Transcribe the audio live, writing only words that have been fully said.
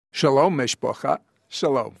Shalom, Mishpocha.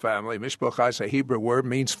 Shalom, family. Mishpocha is a Hebrew word,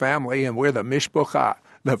 means family, and we're the Mishpocha,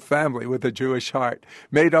 the family with a Jewish heart,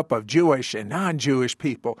 made up of Jewish and non-Jewish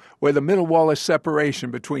people, where the middle wall of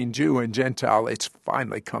separation between Jew and Gentile, it's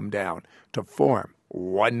finally come down to form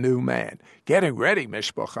one new man. Getting ready,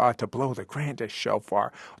 Mishpocha, to blow the grandest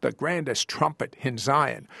shofar, the grandest trumpet in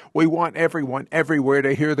Zion. We want everyone everywhere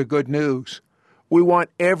to hear the good news. We want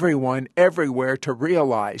everyone everywhere to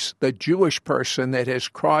realize the Jewish person that has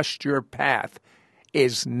crossed your path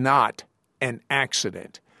is not an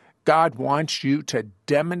accident. God wants you to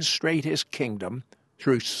demonstrate his kingdom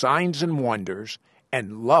through signs and wonders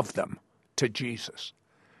and love them to Jesus.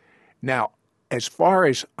 Now, as far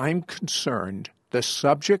as I'm concerned, the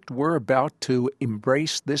subject we're about to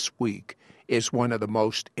embrace this week is one of the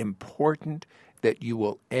most important that you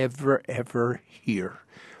will ever hear.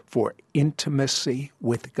 For intimacy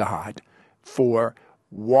with God, for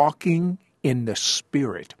walking in the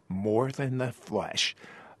Spirit more than the flesh.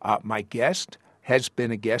 My guest has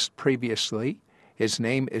been a guest previously. His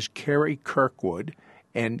name is Kerry Kirkwood.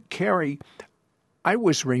 And Kerry, I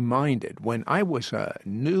was reminded when I was a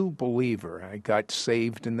new believer, I got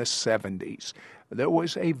saved in the 70s, there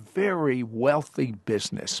was a very wealthy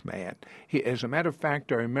businessman. As a matter of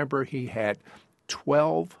fact, I remember he had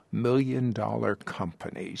 $12 million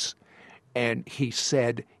companies. And he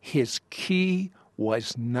said his key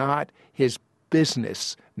was not his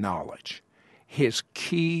business knowledge. His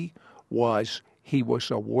key was he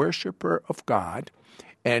was a worshiper of God,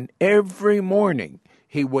 and every morning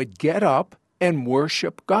he would get up and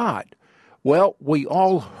worship God. Well, we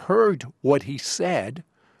all heard what he said.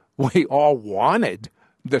 We all wanted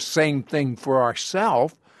the same thing for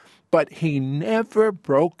ourselves, but he never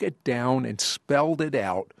broke it down and spelled it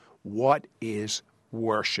out. What is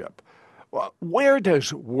worship? Well, where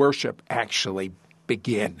does worship actually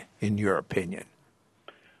begin, in your opinion?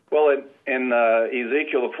 Well, in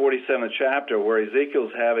Ezekiel, the 47th chapter, where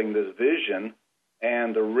Ezekiel's having this vision,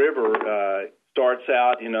 and the river starts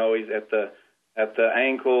out, he's at the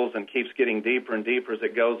ankles and keeps getting deeper and deeper as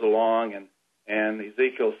it goes along, and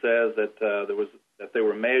Ezekiel says that they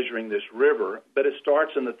were measuring this river, but it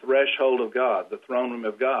starts in the threshold of God, the throne room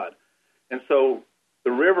of God. And so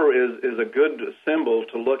the river is a good symbol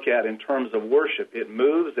to look at in terms of worship. It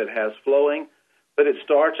moves, it has flowing, but it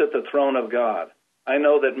starts at the throne of God. I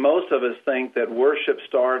know that most of us think that worship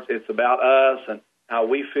starts, it's about us and how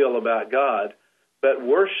we feel about God, but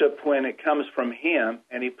worship, when it comes from him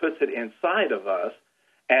and he puts it inside of us,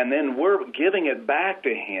 and then we're giving it back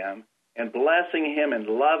to him and blessing him and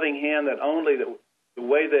loving him, that only the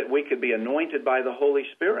way that we could be anointed by the Holy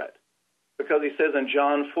Spirit. Because he says in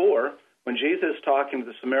John 4, when Jesus is talking to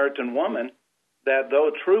the Samaritan woman, that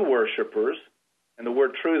though true worshipers, and the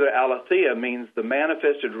word true, the aletheia, means the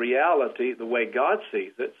manifested reality, the way God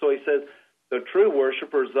sees it. So he says the true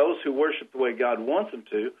worshipers, those who worship the way God wants them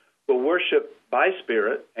to, will worship by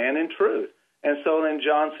spirit and in truth. And so in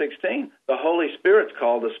John 16, the Holy Spirit's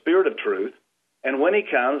called the Spirit of Truth. And when he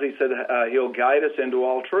comes, he said he'll guide us into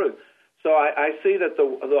all truth. So I see that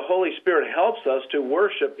the Holy Spirit helps us to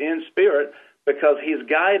worship in spirit because he's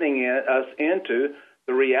guiding us into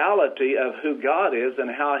the reality of who God is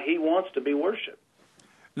and how he wants to be worshiped.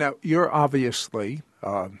 Now, you're obviously,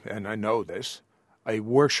 and I know this, a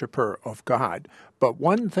worshiper of God. But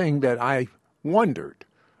one thing that I wondered,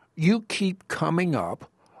 you keep coming up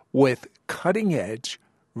with cutting-edge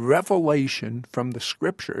revelation from the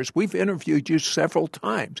Scriptures. We've interviewed you several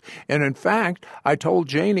times. And in fact, I told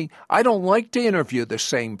Janie, I don't like to interview the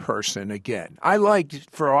same person again. I like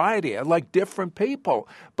variety. I like different people.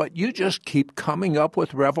 But you just keep coming up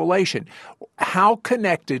with revelation. How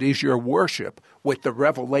connected is your worship with the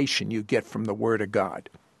revelation you get from the Word of God?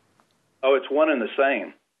 Oh, it's one and the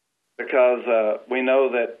same. Because we know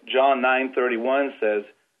that John 9:31 says,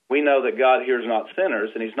 we know that God hears not sinners,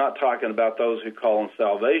 and he's not talking about those who call on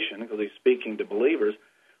salvation, because he's speaking to believers.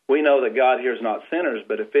 We know that God hears not sinners,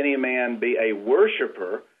 but if any man be a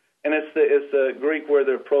worshiper, and it's the Greek word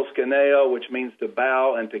there, proskuneo, which means to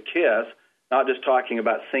bow and to kiss, not just talking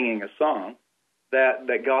about singing a song, that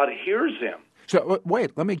God hears him. So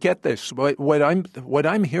wait, let me get this. What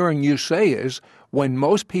I'm hearing you say is when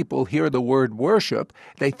most people hear the word worship,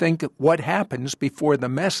 they think what happens before the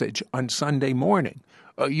message on Sunday morning.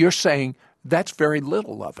 You're saying that's very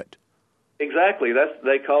little of it. Exactly.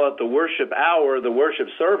 They call it the worship hour, the worship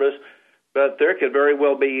service, but there could very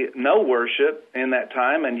well be no worship in that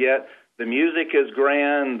time, and yet the music is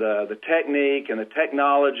grand, the technique and the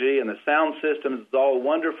technology and the sound systems is all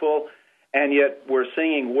wonderful, and yet we're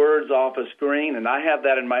singing words off a screen, and I have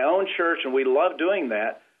that in my own church, and we love doing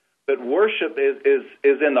that. But worship is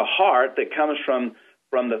in the heart that comes from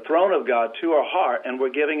from the throne of God to our heart, and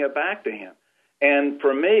we're giving it back to him. And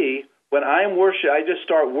for me, when I'm worshiping, I just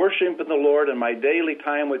start worshiping the Lord in my daily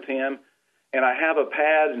time with him, and I have a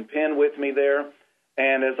pad and pen with me there.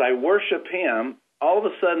 And as I worship him, all of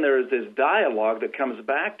a sudden there is this dialogue that comes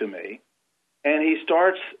back to me, and he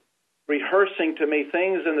starts rehearsing to me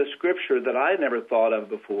things in the Scripture that I had never thought of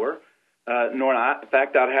before. In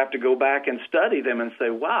fact, I'd have to go back and study them and say,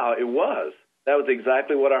 wow, that was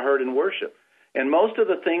exactly what I heard in worship. And most of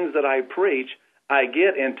the things that I preach, I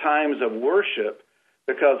get in times of worship,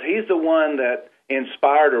 because he's the one that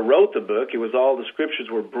inspired or wrote the book. It was all the Scriptures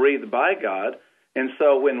were breathed by God. And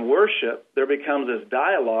so in worship, there becomes this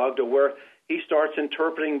dialogue to where he starts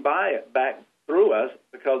interpreting back through us,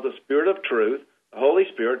 because the Spirit of truth, the Holy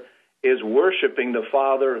Spirit, is worshiping the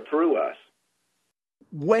Father through us.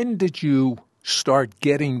 When did you start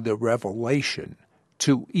getting the revelation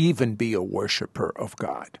to even be a worshiper of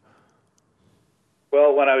God?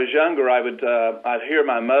 Well, when I was younger, I'd hear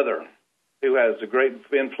my mother, who has a great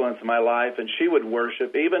influence in my life, and she would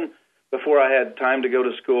worship even before I had time to go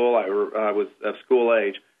to school. I was of school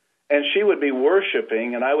age, and she would be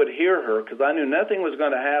worshiping, and I would hear her, because I knew nothing was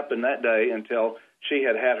going to happen that day until she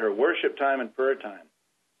had her worship time and prayer time.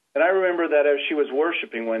 And I remember that as she was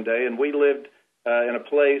worshiping one day, and we lived in a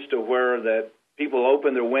place to where that people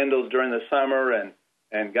opened their windows during the summer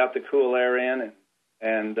and got the cool air in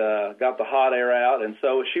and got the hot air out. And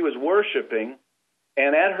so she was worshiping,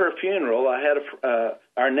 and at her funeral, I had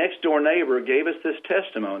our next door neighbor gave us this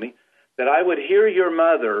testimony that I would hear your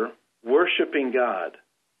mother worshiping God,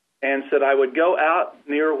 and said I would go out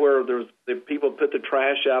near where the people put the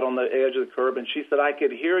trash out on the edge of the curb, and she said I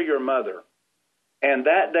could hear your mother. And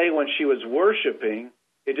that day when she was worshiping,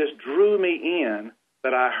 it just drew me in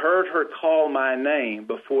that I heard her call my name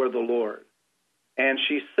before the Lord. And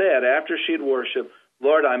she said, after she had worshiped,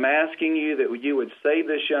 Lord, I'm asking you that you would save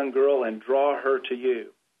this young girl and draw her to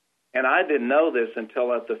you. And I didn't know this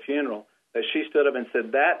until at the funeral, that she stood up and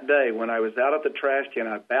said, that day when I was out at the trash can,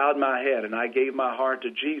 I bowed my head and I gave my heart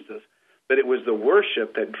to Jesus. But it was the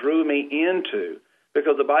worship that drew me into,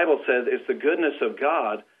 because the Bible says it's the goodness of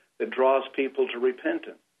God that draws people to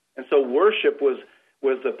repentance. And so worship was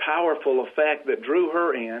the powerful effect that drew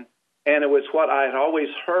her in, and it was what I had always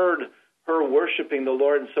heard her worshiping the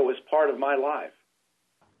Lord, and so it was part of my life.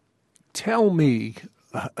 Tell me,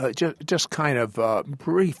 just kind of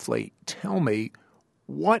briefly, tell me,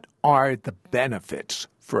 what are the benefits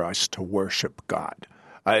for us to worship God?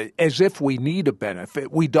 As if we need a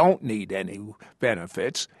benefit. We don't need any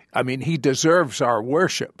benefits. I mean, he deserves our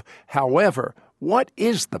worship. However, what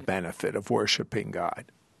is the benefit of worshiping God?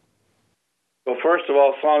 Well, first of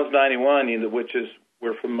all, Psalms 91, which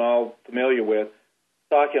we're all familiar with,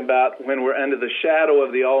 talking about when we're under the shadow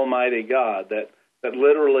of the Almighty God, that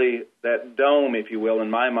literally, that dome, if you will, in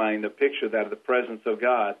my mind, the picture of that, of the presence of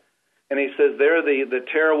God. And he says there the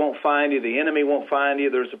terror won't find you, the enemy won't find you,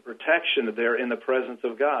 there's a protection there in the presence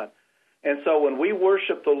of God. And so when we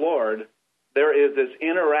worship the Lord, there is this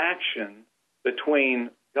interaction between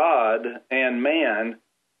God and man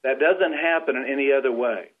that doesn't happen in any other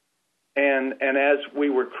way. And as we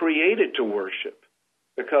were created to worship,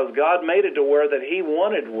 because God made it to where that he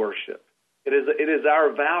wanted worship. It is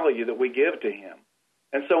our value that we give to him.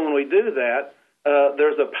 And so when we do that,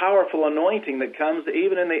 there's a powerful anointing that comes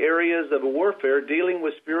even in the areas of warfare dealing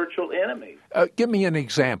with spiritual enemies. Give me an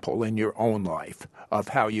example in your own life of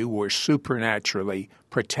how you were supernaturally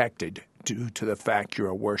protected due to the fact you're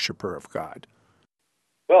a worshiper of God.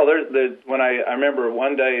 Well, when I remember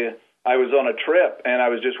one day I was on a trip and I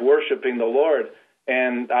was just worshiping the Lord,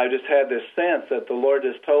 and I just had this sense that the Lord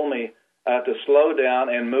just told me to slow down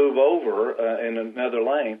and move over in another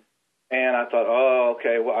lane. And I thought, oh,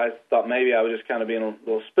 okay, well, I thought maybe I was just kind of being a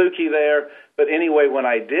little spooky there. But anyway, when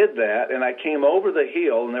I did that, and I came over the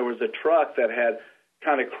hill, and there was a truck that had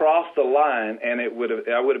kind of crossed the line, and I would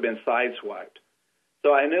have been sideswiped.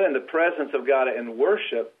 So I knew in the presence of God and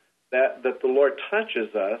worship that the Lord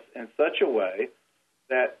touches us in such a way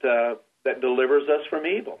that delivers us from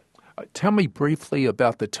evil. Tell me briefly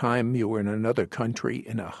about the time you were in another country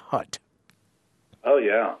in a hut. Oh,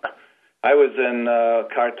 yeah. I was in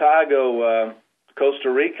Cartago,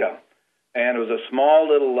 Costa Rica, and it was a small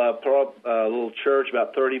little church,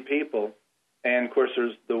 about 30 people. And of course,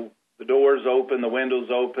 there's the doors open, the windows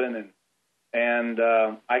open, and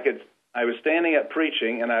I was standing up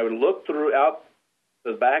preaching, and I would look out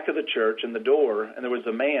the back of the church and the door, and there was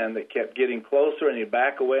a man that kept getting closer, and he'd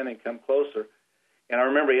back away and he'd come closer. And I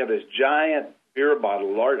remember he had this giant beer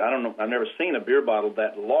bottle, large. I don't know, I've never seen a beer bottle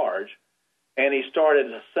that large. And he started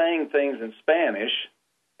saying things in Spanish,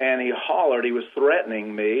 and he hollered. He was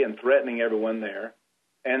threatening me and threatening everyone there.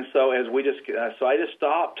 And so I just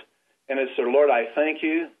stopped and I said, Lord, I thank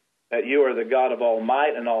you that you are the God of all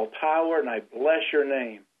might and all power, and I bless your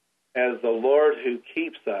name as the Lord who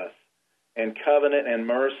keeps us in covenant and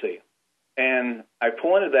mercy. And I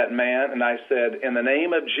pointed that man and I said, in the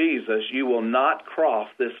name of Jesus, you will not cross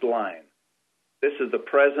this line. This is the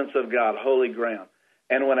presence of God, holy ground.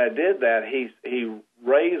 And when I did that, he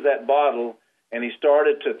raised that bottle and he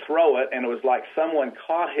started to throw it, and it was like someone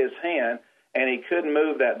caught his hand, and he couldn't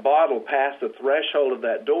move that bottle past the threshold of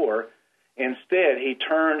that door. Instead, he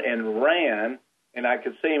turned and ran, and I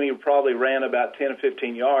could see him. He probably ran about 10 or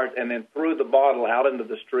 15 yards, and then threw the bottle out into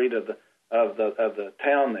the street of the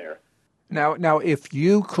town there. Now, if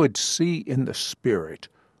you could see in the spirit,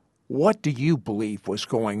 what do you believe was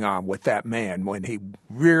going on with that man when he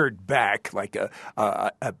reared back like a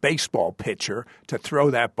baseball pitcher to throw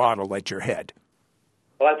that bottle at your head?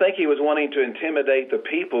 Well, I think he was wanting to intimidate the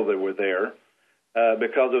people that were there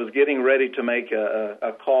because it was getting ready to make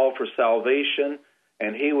a call for salvation,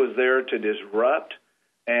 and he was there to disrupt.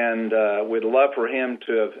 And we'd love for him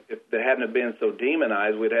to have, if they hadn't been so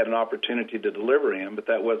demonized, we'd had an opportunity to deliver him, but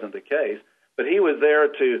that wasn't the case. But he was there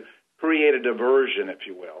to create a diversion, if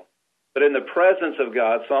you will. But in the presence of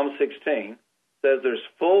God, Psalm 16 says there's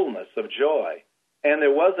fullness of joy. And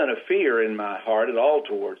there wasn't a fear in my heart at all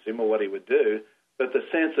towards him or what he would do, but the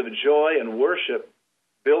sense of joy and worship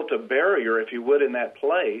built a barrier, if you would, in that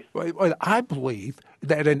place. Well, I believe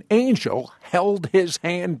that an angel held his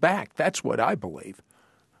hand back. That's what I believe.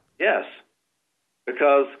 Yes,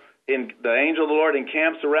 because the angel of the Lord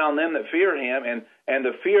encamps around them that fear him, and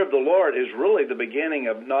the fear of the Lord is really the beginning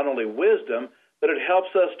of not only wisdom, but it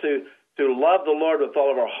helps us to love the Lord with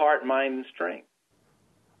all of our heart, mind, and strength.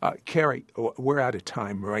 Kerry, we're out of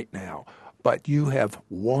time right now, but you have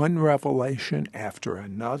one revelation after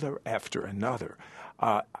another after another.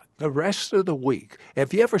 The rest of the week,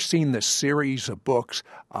 have you ever seen the series of books,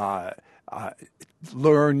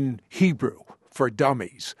 Learn Hebrew for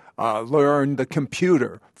Dummies, Learn the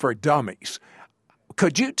Computer for Dummies?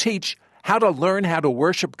 Could you teach how to learn how to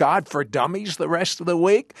worship God for dummies the rest of the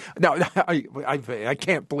week? No, I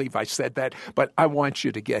can't believe I said that, but I want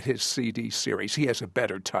you to get his CD series. He has a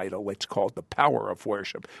better title. It's called The Power of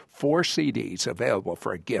Worship. 4 CDs available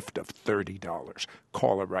for a gift of $30.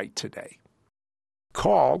 Call it right today.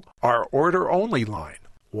 Call our order-only line,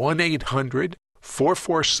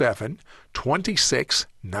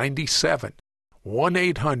 1-800-447-2697,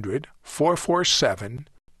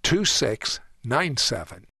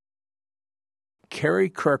 1-800-447-2697. Kerry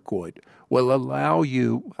Kirkwood will allow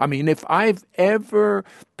you, if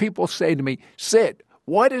people say to me, Sid,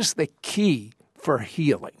 what is the key for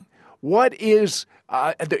healing? What is,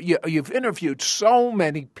 you've interviewed so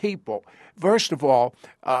many people. First of all,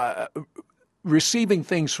 receiving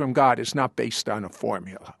things from God is not based on a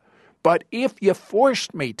formula. But if you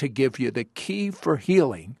forced me to give you the key for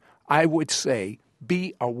healing, I would say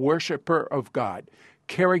be a worshiper of God.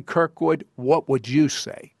 Kerry Kirkwood, what would you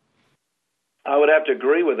say? I would have to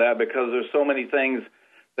agree with that because there's so many things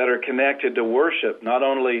that are connected to worship, not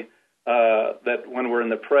only that when we're in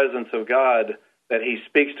the presence of God, that he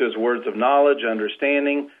speaks to his words of knowledge,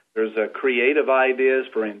 understanding. There's creative ideas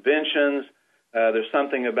for inventions. There's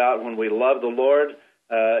something about when we love the Lord,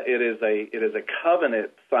 it is a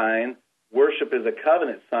covenant sign. Worship is a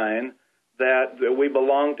covenant sign that we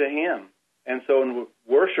belong to him. And so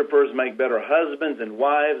worshipers make better husbands and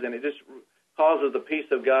wives, and it just causes the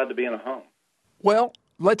peace of God to be in a home. Well,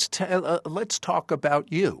 let's talk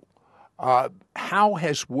about you. How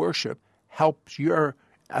has worship helped your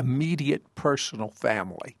immediate personal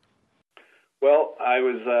family? Well,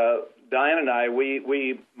 Diane and I,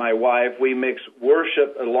 my wife, we mix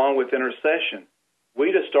worship along with intercession.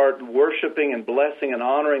 We just start worshiping and blessing and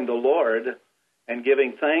honoring the Lord and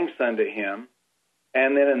giving thanks unto him.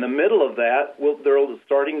 And then in the middle of that, there's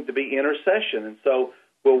starting to be intercession. And so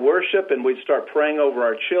we'll worship and we'd start praying over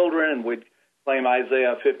our children, and we'd claim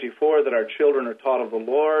Isaiah 54 that our children are taught of the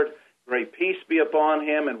Lord, great peace be upon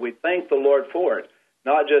him, and we thank the Lord for it.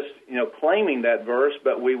 Not just, claiming that verse,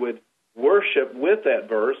 but we would worship with that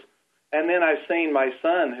verse. And then I've seen my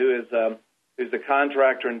son, who's a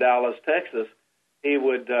contractor in Dallas, Texas. He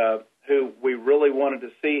who we really wanted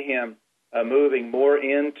to see him moving more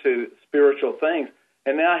into spiritual things.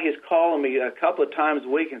 And now he's calling me a couple of times a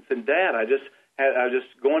week and said, Dad, I was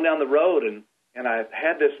just going down the road and I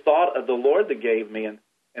had this thought of the Lord that gave me and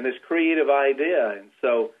this creative idea. And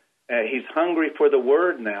so he's hungry for the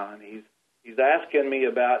Word now, and he's asking me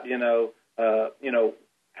about, how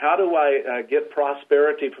do I get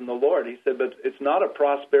prosperity from the Lord? He said, but it's not a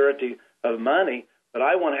prosperity of money, but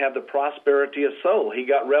I want to have the prosperity of soul. He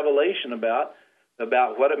got revelation about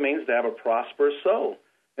about what it means to have a prosperous soul.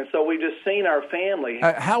 And so we've just seen our family.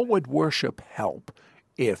 How would worship help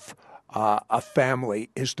if a family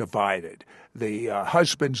is divided? The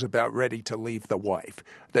husband's about ready to leave the wife.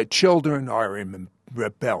 The children are in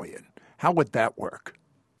rebellion. How would that work?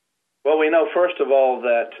 Well, we know, first of all,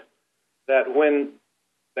 that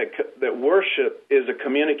worship is a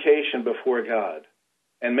communication before God.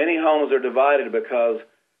 And many homes are divided because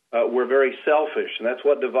we're very selfish, and that's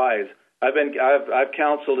what divides. I've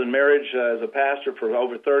counseled in marriage as a pastor for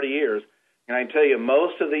over 30 years, and I can tell you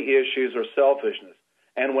most of the issues are selfishness.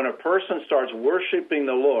 And when a person starts worshiping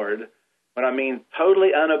the Lord, when I mean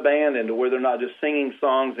totally unabandoned, where they're not just singing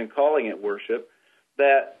songs and calling it worship,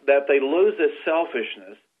 that they lose this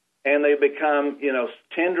selfishness and they become,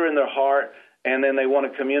 tender in their heart, and then they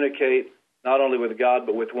want to communicate not only with God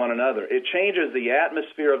but with one another. It changes the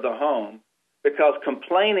atmosphere of the home, because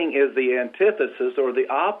complaining is the antithesis or the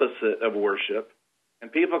opposite of worship.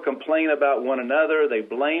 And people complain about one another, they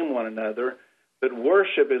blame one another, but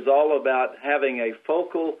worship is all about having a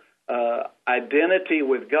focal identity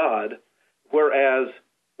with God, whereas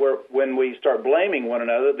when we start blaming one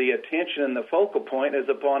another, the attention and the focal point is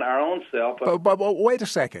upon our own self. But wait a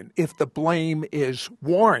second. If the blame is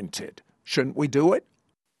warranted, shouldn't we do it?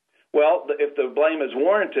 Well, if the blame is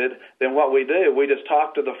warranted, then what we do, we just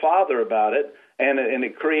talk to the Father about it, and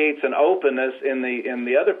it creates an openness in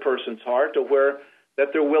the other person's heart to where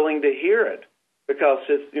that they're willing to hear it, because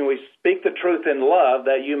we speak the truth in love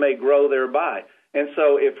that you may grow thereby. And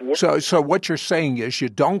so so what you're saying is you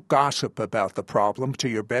don't gossip about the problem to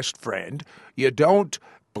your best friend, you don't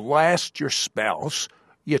blast your spouse,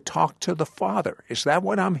 you talk to the Father. Is that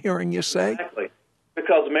what I'm hearing you say? Exactly.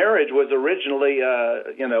 Because marriage was originally,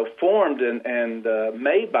 formed and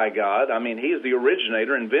made by God. I mean, He's the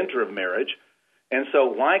originator, inventor of marriage. And so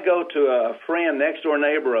why go to a friend, next-door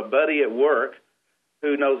neighbor, a buddy at work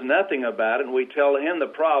who knows nothing about it, and we tell him the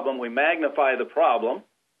problem, we magnify the problem,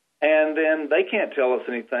 and then they can't tell us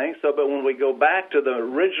anything. But when we go back to the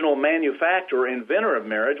original manufacturer, inventor of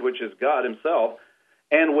marriage, which is God Himself,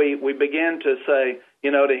 and we begin to say,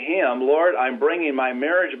 to Him, Lord, I'm bringing my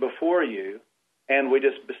marriage before you, and we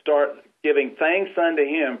just start giving thanks unto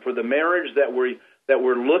Him for the marriage that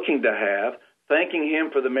we're looking to have, thanking Him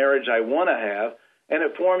for the marriage I want to have, and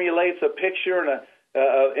it formulates a picture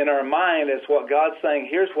in our mind as what God's saying,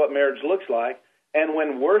 here's what marriage looks like. And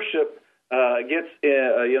when worship gets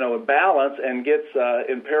in balance and gets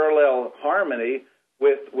in parallel harmony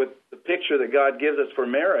with the picture that God gives us for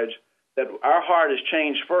marriage, that our heart is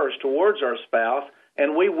changed first towards our spouse,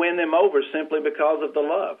 and we win them over simply because of the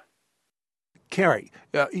love. Kerry,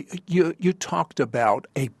 you talked about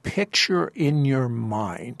a picture in your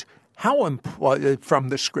mind. From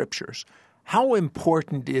the Scriptures, how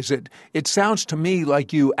important is it? It sounds to me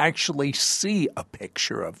like you actually see a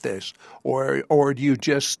picture of this, or do you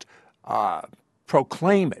just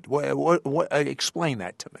proclaim it? Explain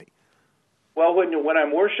that to me. Well, when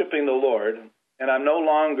I'm worshiping the Lord, and I'm no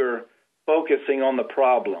longer focusing on the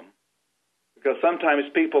problem, because sometimes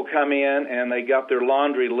people come in and they got their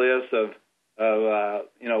laundry list of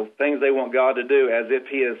things they want God to do, as if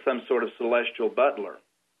He is some sort of celestial butler.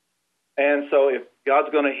 And so if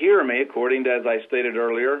God's going to hear me, according to, as I stated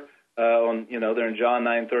earlier, there in John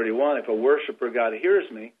 9:31, if a worshiper, God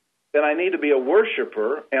hears me, then I need to be a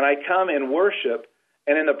worshiper, and I come and worship.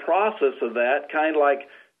 And in the process of that, kind of like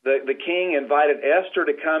the king invited Esther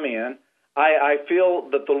to come in, I feel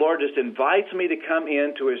that the Lord just invites me to come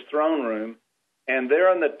into His throne room, and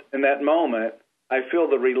there in that moment, I feel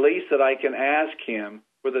the release that I can ask Him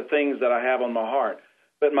for the things that I have on my heart.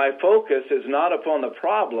 But my focus is not upon the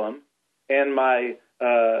problem, and my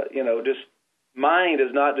mind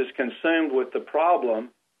is not just consumed with the problem,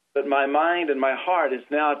 but my mind and my heart is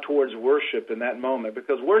now towards worship in that moment,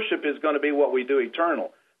 because worship is going to be what we do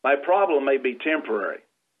eternal. My problem may be temporary.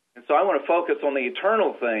 And so I want to focus on the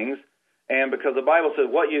eternal things, and because the Bible says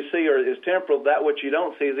what you see is temporal, that which you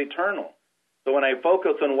don't see is eternal. So when I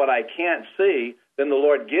focus on what I can't see, then the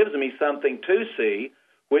Lord gives me something to see,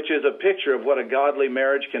 which is a picture of what a godly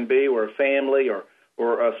marriage can be, or a family, or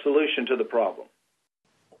a solution to the problem.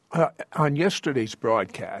 On yesterday's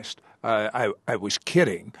broadcast, I was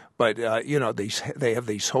kidding, but they have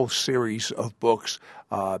these whole series of books.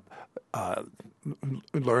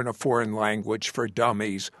 Learn a foreign language for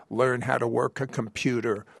dummies. Learn how to work a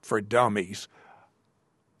computer for dummies.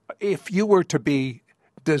 If you were to be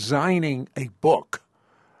designing a book,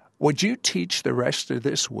 would you teach the rest of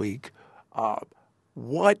this week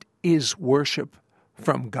what is worship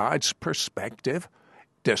from God's perspective,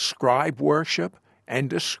 describe worship, and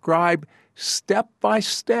describe step by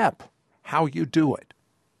step how you do it?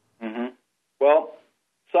 Mm-hmm. Well,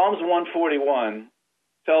 Psalms 141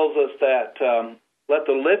 tells us that let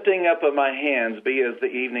the lifting up of my hands be as the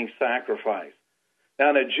evening sacrifice.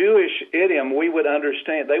 Now, in a Jewish idiom, they would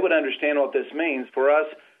understand what this means. For us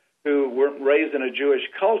who weren't raised in a Jewish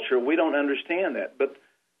culture, we don't understand that. But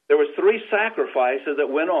there was 3 sacrifices that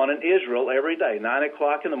went on in Israel every day, 9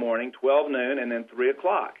 o'clock in the morning, 12 noon, and then 3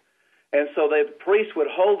 o'clock. And so the priests would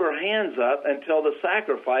hold their hands up until the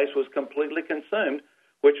sacrifice was completely consumed,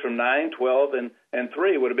 which from 9, 12, and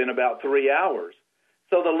 3 would have been about 3 hours.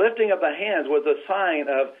 So the lifting of the hands was a sign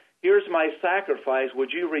of, here's my sacrifice,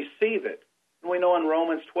 would you receive it? And we know in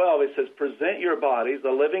Romans 12 it says, present your bodies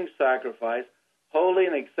a living sacrifice, holy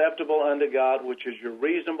and acceptable unto God, which is your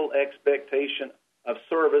reasonable expectation of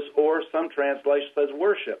service, or some translation says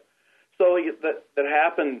worship. So that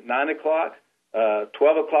happened 9 o'clock, 12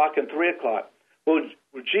 o'clock, and 3 o'clock. Well,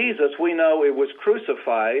 Jesus, we know it was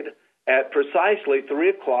crucified at precisely 3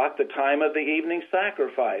 o'clock, the time of the evening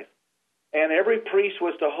sacrifice. And every priest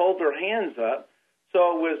was to hold their hands up.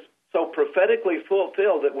 So it was so prophetically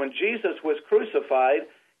fulfilled that when Jesus was crucified,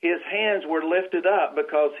 his hands were lifted up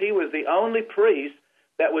because he was the only priest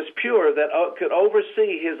that was pure, that could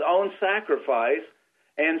oversee his own sacrifice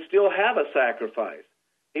and still have a sacrifice.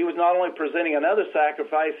 He was not only presenting another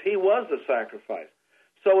sacrifice, he was the sacrifice.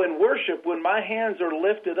 So in worship, when my hands are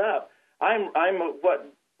lifted up, I'm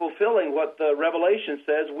fulfilling what the Revelation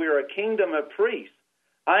says, we're a kingdom of priests.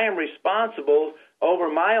 I am responsible over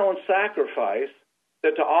my own sacrifice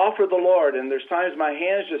to offer the Lord. And there's times my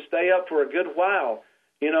hands just stay up for a good while,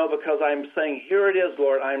 because I'm saying, here it is,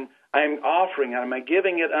 Lord. I'm offering, I'm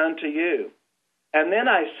giving it unto you. And then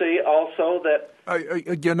I see also that...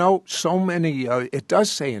 so many, it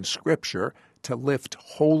does say in Scripture to lift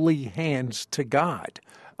holy hands to God.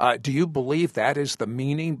 Do you believe that is the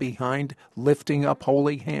meaning behind lifting up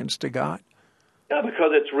holy hands to God? Yeah,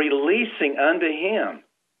 because it's releasing unto Him.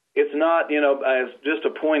 It's not, as just a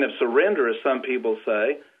point of surrender, as some people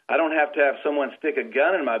say. I don't have to have someone stick a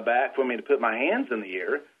gun in my back for me to put my hands in the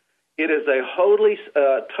air. It is a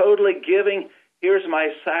totally giving, here's my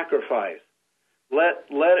sacrifice. Let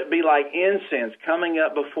it be like incense coming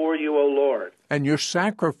up before you, O Lord. And your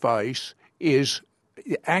sacrifice is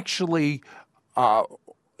actually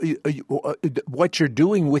what you're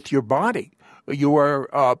doing with your body. You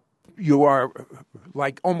are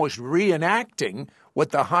like almost reenacting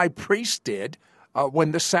what the high priest did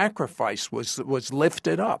when the sacrifice was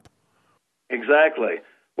lifted up. Exactly.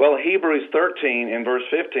 Well, Hebrews 13 in verse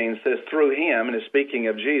 15 says, through him, and is speaking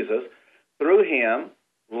of Jesus, through him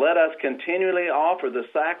let us continually offer the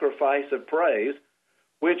sacrifice of praise,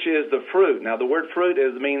 which is the fruit. Now, the word fruit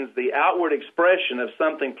means the outward expression of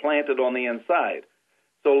something planted on the inside.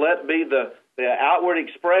 So let be the outward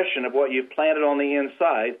expression of what you've planted on the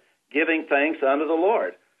inside, giving thanks unto the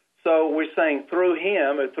Lord. So we're saying through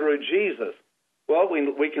him or through Jesus. Well,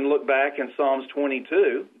 we can look back in Psalms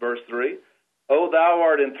 22, verse 3. O thou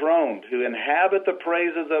art enthroned, who inhabit the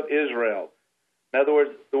praises of Israel. In other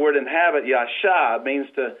words, the word inhabit, yashah, means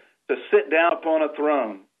to sit down upon a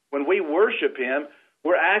throne. When we worship him,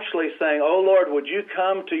 we're actually saying, oh, Lord, would you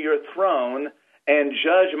come to your throne and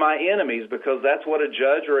judge my enemies? Because that's what a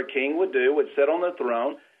judge or a king would do, would sit on the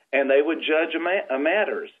throne, and they would judge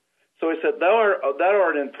matters. So he said, thou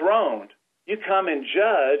art enthroned. You come and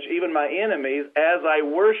judge even my enemies as I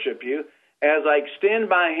worship you, as I extend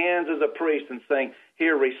my hands as a priest and saying,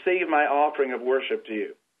 here, receive my offering of worship to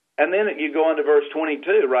you. And then you go on to verse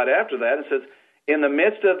 22 right after that. It says, in the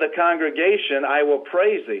midst of the congregation, I will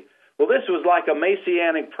praise thee. Well, this was like a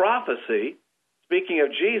messianic prophecy, speaking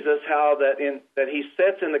of Jesus, how that he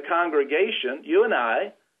sits in the congregation, you and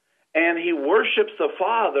I, and he worships the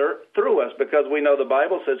Father through us, because we know the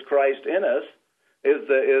Bible says Christ in us is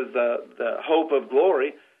the hope of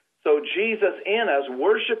glory. So Jesus in us,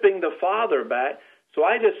 worshiping the Father back. So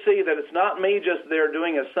I just see that it's not me just there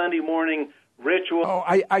doing a Sunday morning ritual. Oh,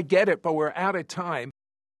 I get it, but we're out of time.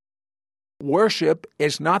 Worship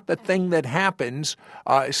is not the thing that happens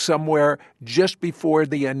somewhere just before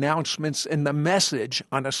the announcements and the message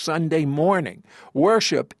on a Sunday morning.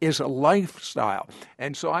 Worship is a lifestyle.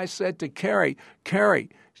 And so I said to Carrie,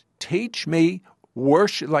 teach me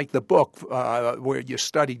worship, like the book where you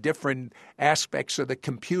study different aspects of the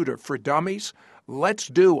computer for dummies. Let's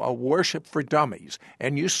do a worship for dummies.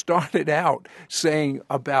 And you started out saying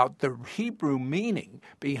about the Hebrew meaning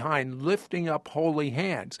behind lifting up holy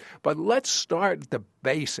hands. But let's start the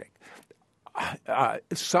basic.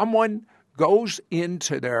 Someone goes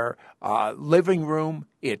into their living room,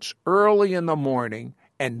 it's early in the morning,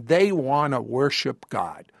 and they want to worship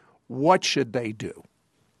God. What should they do?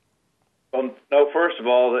 Well, no, first of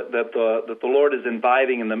all, that the Lord is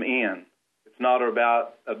inviting them in. It's not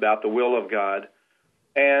about the will of God.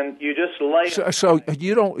 And you just lay. So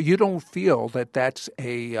you don't feel that that's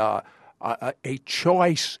a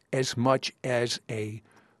choice as much as a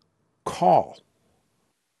call.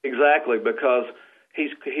 Exactly, because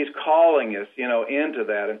he's calling us, into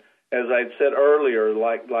that. And as I'd said earlier,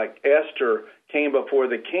 like Esther came before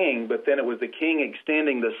the king, but then it was the king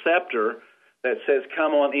extending the scepter that says,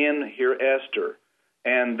 "Come on in here, Esther."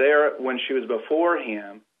 And there, when she was before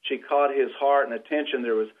him, she caught his heart and attention.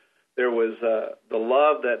 There was the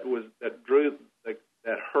love that drew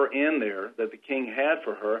that her in there, that the king had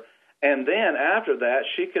for her. And then after that,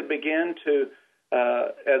 she could begin to,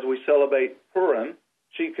 as we celebrate Purim,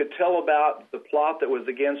 she could tell about the plot that was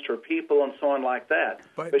against her people and so on like that.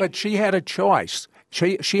 But she had a choice.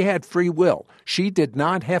 She had free will. She did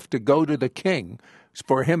not have to go to the king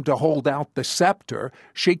for him to hold out the scepter.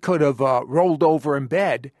 She could have rolled over in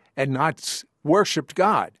bed and not worshipped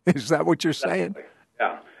God. Is that what you're saying?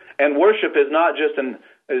 Yeah. And worship is not just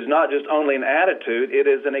only an attitude, it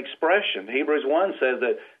is an expression. Hebrews 1 says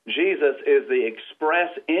that Jesus is the express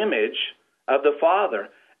image of the Father,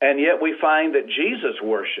 and yet we find that Jesus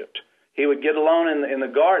worshipped. He would get alone in the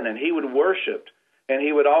garden, and he would worship, and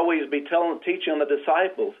he would always be teaching the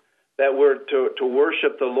disciples that we're to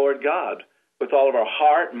worship the Lord God with all of our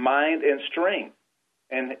heart, mind, and strength.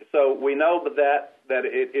 And so we know that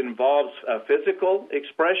it involves a physical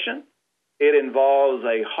expression, it involves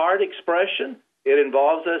a heart expression, it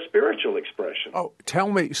involves a spiritual expression. Oh,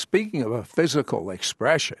 tell me, speaking of a physical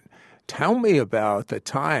expression, tell me about the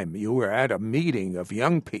time you were at a meeting of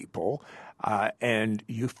young people and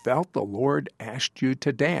you felt the Lord asked you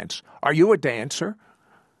to dance. Are you a dancer?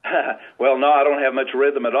 Well, no, I don't have much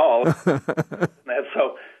rhythm at all.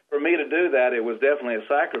 So for me to do that, it was definitely a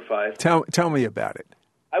sacrifice. Tell me about it.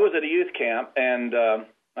 I was at a youth camp, and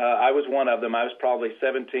I was one of them. I was probably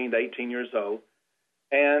 17 to 18 years old.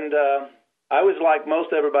 And I was like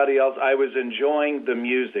most everybody else. I was enjoying the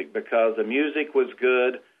music because the music was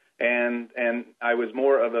good, and I was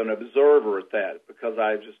more of an observer at that because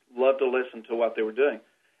I just loved to listen to what they were doing.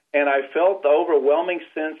 And I felt the overwhelming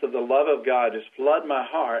sense of the love of God just flood my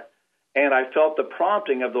heart, and I felt the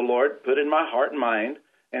prompting of the Lord put in my heart and mind,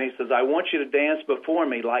 and he says, I want you to dance before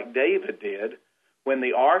me like David did when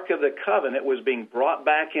the Ark of the Covenant was being brought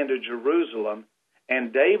back into Jerusalem,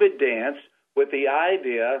 and David danced with the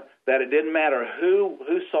idea that it didn't matter who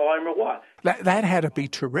saw him or what. That had to be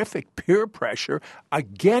terrific peer pressure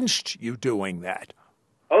against you doing that.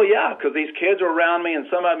 Oh, yeah, because these kids were around me, and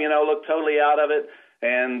some of them, looked totally out of it.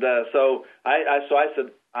 And so I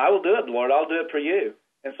said, I will do it, Lord. I'll do it for you.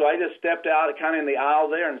 And so I just stepped out kind of in the aisle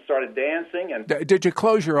there and started dancing. And did you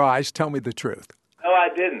close your eyes? Tell me the truth. No, I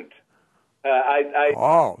didn't.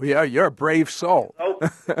 Oh, yeah, you're a brave soul.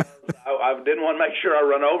 I didn't want to make sure I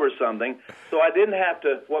run over something. So I didn't have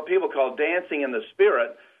to, what people call dancing in the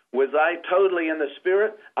Spirit. Was I totally in the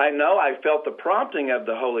Spirit? I know I felt the prompting of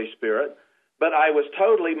the Holy Spirit, but I was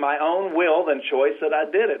totally my own will and choice that I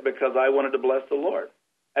did it because I wanted to bless the Lord.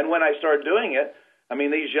 And when I started doing it, I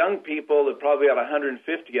mean, these young people, there probably about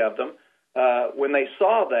 150 of them, when they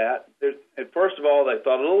saw that, first of all, they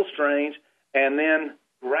thought a little strange, and then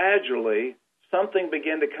gradually something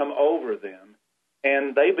began to come over them,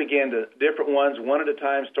 and they began to, different ones, one at a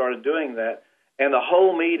time, started doing that, and the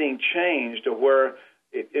whole meeting changed to where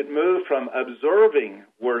it moved from observing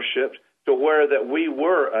worship to where that we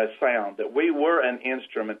were a sound, that we were an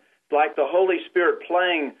instrument, like the Holy Spirit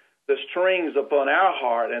playing the strings upon our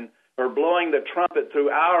heart or blowing the trumpet through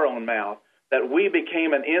our own mouth, that we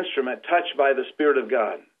became an instrument touched by the Spirit of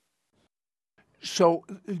God. So,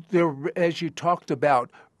 as you talked about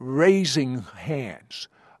raising hands,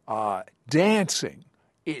 dancing,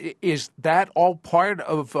 is that all part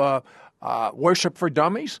of Worship for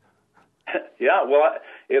Dummies? Yeah, well,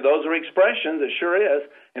 those are expressions. It sure is.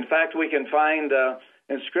 In fact, we can find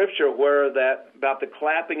in Scripture where that about the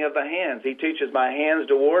clapping of the hands. He teaches my hands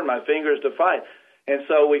to war and my fingers to fight. And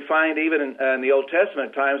so we find even in the Old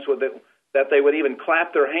Testament times that they would even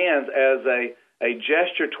clap their hands as a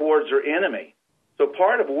gesture towards their enemy. So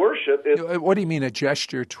part of worship is... What do you mean a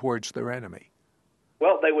gesture towards their enemy?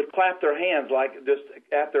 Well, they would clap their hands like just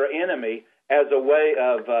at their enemy as a way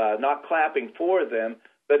of not clapping for them,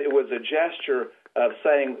 but it was a gesture of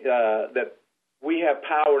saying that we have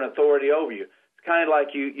power and authority over you. It's kind of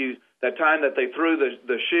like you that time that they threw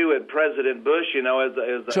the shoe at President Bush,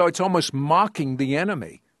 So it's almost mocking the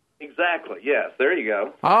enemy. Exactly, yes. There you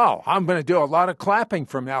go. Oh, I'm going to do a lot of clapping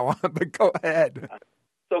from now on, but go ahead.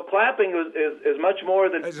 So clapping is much more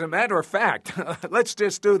than... As a matter of fact, let's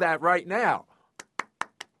just do that right now.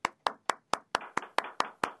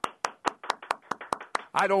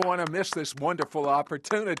 I don't want to miss this wonderful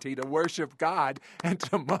opportunity to worship God and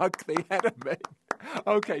to mock the enemy.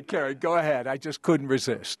 Okay, Kerry, go ahead. I just couldn't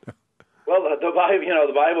resist. Well, the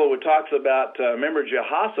Bible talks about, remember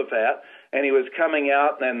Jehoshaphat, and he was coming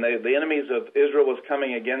out, and the enemies of Israel was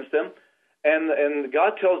coming against him. And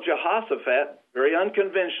God tells Jehoshaphat, very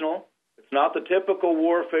unconventional, it's not the typical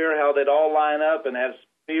warfare, how they'd all line up and have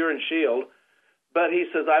spear and shield, but he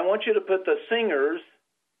says, I want you to put the singers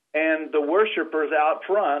and the worshipers out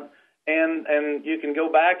front, and you can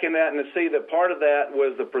go back in that and see that part of that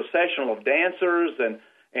was the processional of dancers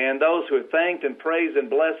and those who had thanked and praised and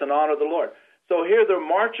blessed and honored the Lord. So here they're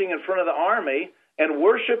marching in front of the army and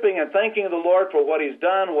worshiping and thanking the Lord for what he's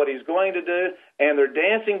done, what he's going to do, and they're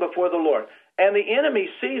dancing before the Lord. And the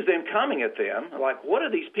enemy sees them coming at them, like, what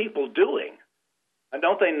are these people doing? And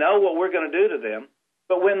don't they know what we're going to do to them?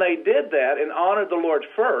 But when they did that and honored the Lord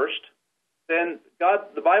first, then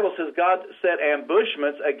the Bible says God set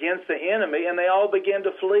ambushments against the enemy, and they all began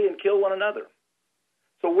to flee and kill one another.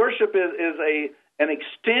 So worship is an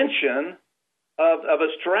extension of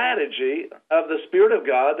a strategy of the Spirit of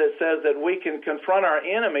God that says that we can confront our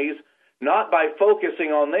enemies not by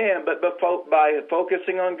focusing on them, but by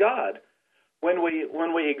focusing on God. When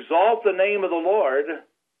we exalt the name of the Lord,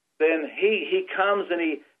 then He comes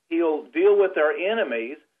and He'll deal with our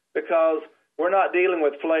enemies, because we're not dealing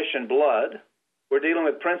with flesh and blood. We're dealing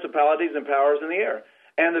with principalities and powers in the air.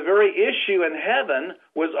 And the very issue in heaven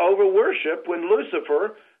was over worship, when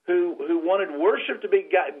Lucifer, who wanted worship to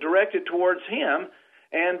be directed towards him,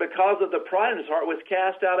 and because of the pride in his heart, was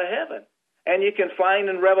cast out of heaven. And you can find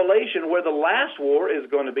in Revelation where the last war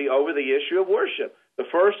is going to be over the issue of worship, the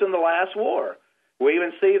first and the last war. We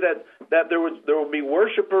even see that there will be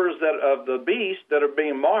worshipers of the beast that are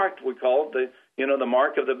being marked. We call it the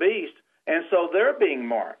mark of the beast, and so they're being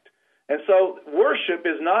marked. And so worship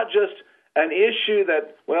is not just an issue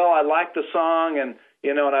that, well, I like the song and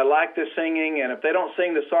I like the singing, and if they don't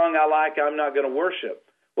sing the song I like, I'm not going to worship.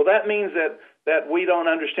 Well, that means that we don't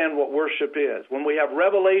understand what worship is. When we have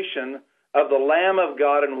revelation of the Lamb of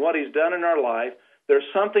God and what He's done in our life, there's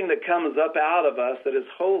something that comes up out of us that is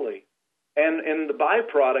holy. And in the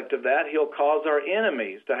byproduct of that, He'll cause our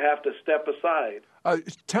enemies to have to step aside.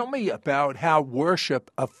 Tell me about how worship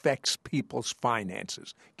affects people's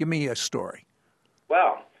finances. Give me a story.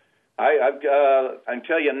 Well, I can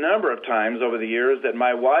tell you a number of times over the years that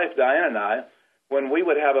my wife, Diane, and I, when we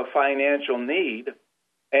would have a financial need,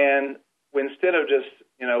 and instead of just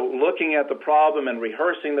looking at the problem and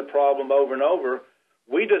rehearsing the problem over and over,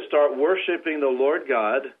 we just start worshiping the Lord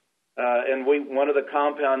God. And one of the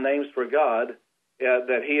compound names for God,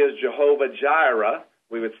 that He is Jehovah Jireh.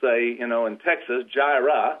 We would say, in Texas,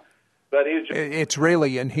 Jireh. But it's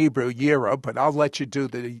really in Hebrew, Yireh, but I'll let you do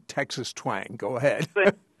the Texas twang. Go ahead.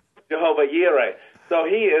 Jehovah Yireh. So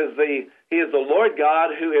He is the Lord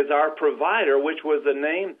God who is our provider, which was the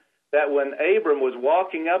name that when Abram was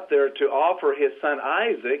walking up there to offer his son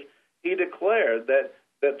Isaac, he declared that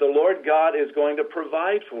the Lord God is going to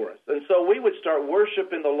provide for us. And so we would start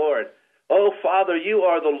worshiping the Lord. Oh, Father, you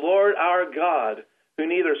are the Lord our God, who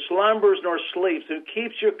neither slumbers nor sleeps, who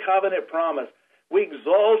keeps your covenant promise. We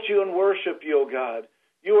exalt you and worship you, O God.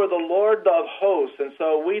 You are the Lord of hosts, and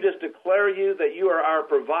so we just declare you that you are our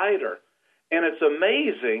provider. And it's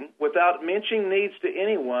amazing, without mentioning needs to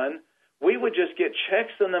anyone, we would just get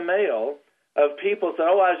checks in the mail of people saying,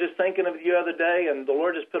 I was just thinking of you the other day, and the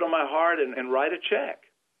Lord just put on my heart and write a check.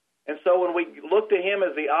 And so when we look to Him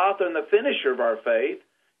as the author and the finisher of our faith,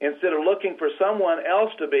 instead of looking for someone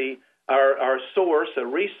else to be our source, a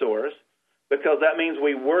resource, because that means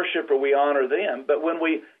we worship or we honor them. But when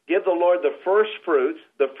we give the Lord the first fruits,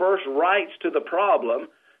 the first rights to the problem,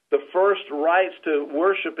 the first rights to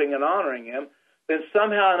worshiping and honoring Him, then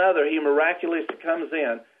somehow or another He miraculously comes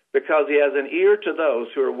in, because He has an ear to those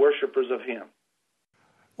who are worshipers of Him.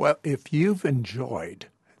 Well, if you've enjoyed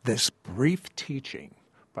this brief teaching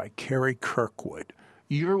by Kerry Kirkwood,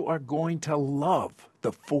 you are going to love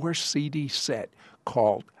the 4-CD set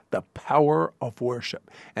called The Power of Worship.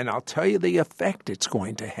 And I'll tell you the effect it's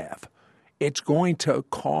going to have. It's going to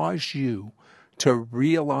cause you to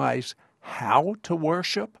realize how to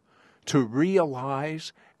worship, to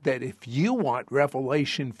realize that if you want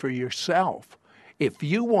revelation for yourself, if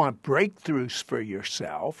you want breakthroughs for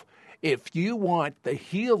yourself, if you want the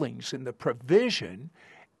healings and the provision,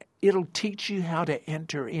 it'll teach you how to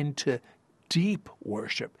enter into deep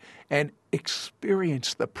worship and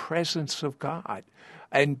experience the presence of God.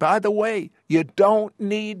 And by the way, you don't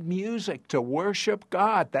need music to worship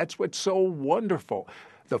God. That's what's so wonderful.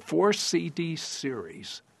 The 4-CD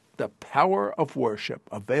series, The Power of Worship,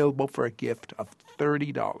 available for a gift of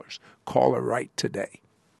 $30. Call her right today.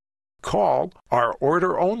 Call our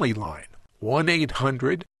order-only line,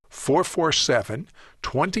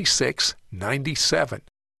 1-800-447-2697,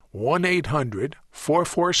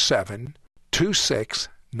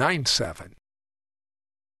 1-800-447-2697.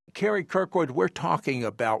 Carrie Kirkwood, we're talking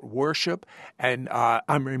about worship, and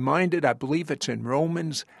I'm reminded, I believe it's in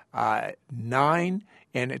Romans 9,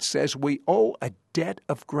 and it says we owe a debt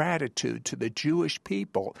of gratitude to the Jewish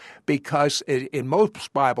people because in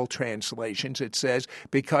most Bible translations it says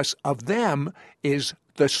because of them is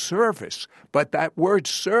the service, but that word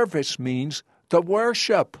service means the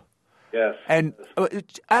worship. Yes. And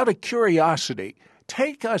out of curiosity,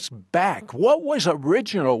 take us back. What was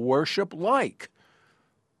original worship like?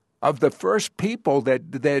 Of the first people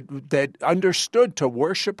that understood to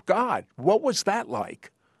worship God, what was that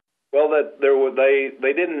like? Well, they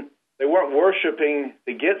weren't worshiping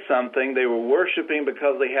to get something. They were worshiping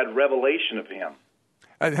because they had revelation of Him.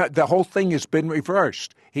 The whole thing has been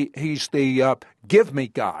reversed. He's the give me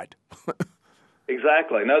God.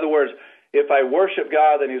 Exactly. In other words, if I worship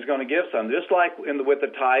God, then He's going to give something. Just like with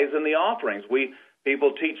the tithes and the offerings,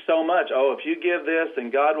 people teach so much. Oh, if you give this,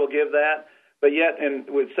 then God will give that. But yet,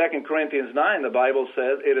 with 2 Corinthians 9, the Bible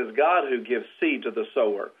says it is God who gives seed to the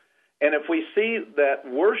sower. And if we see that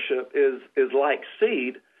worship is like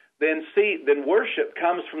seed, then worship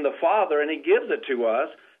comes from the Father, and He gives it to us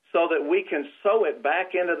so that we can sow it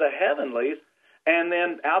back into the heavenlies. And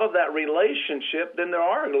then out of that relationship, then there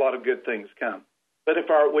are a lot of good things come. But if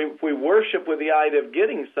we worship with the idea of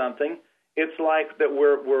getting something, it's like that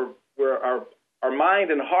our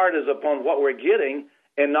mind and heart is upon what we're getting,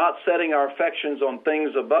 and not setting our affections on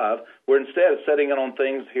things above. We're instead setting it on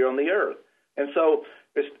things here on the earth. And so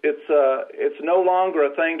it's no longer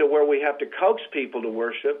a thing to where we have to coax people to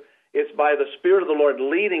worship. It's by the Spirit of the Lord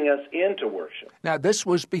leading us into worship. Now, this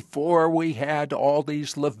was before we had all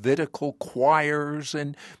these Levitical choirs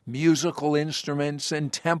and musical instruments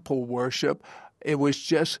and temple worship. It was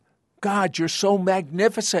just, God, you're so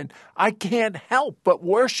magnificent. I can't help but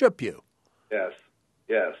worship you. Yes,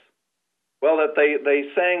 yes. Well, that they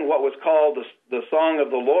sang what was called the Song of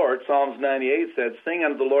the Lord. Psalms 98 said, sing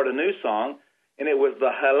unto the Lord a new song, and it was the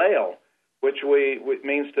Hallel, which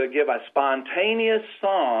means to give a spontaneous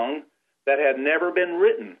song that had never been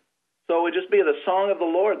written. So it would just be the song of the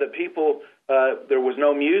Lord that people, there was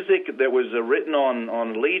no music, there was written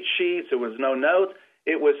on lead sheets, there was no notes.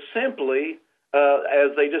 It was simply,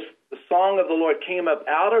 the song of the Lord came up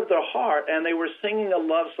out of their heart, and they were singing a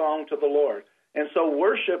love song to the Lord. And so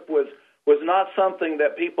worship was not something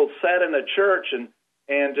that people sat in a church and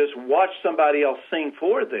just watched somebody else sing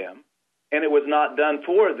for them, and it was not done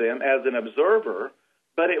for them as an observer,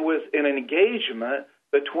 but it was an engagement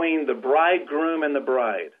between the bridegroom and the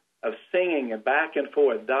bride of singing and back and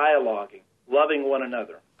forth, dialoguing, loving one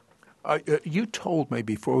another. You told me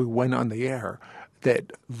before we went on the air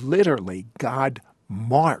that literally God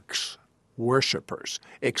marks worshipers.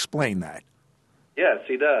 Explain that. Yes,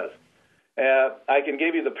 He does. I can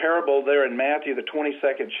give you the parable there in Matthew, the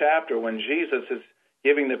 22nd chapter, when Jesus is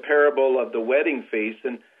giving the parable of the wedding feast,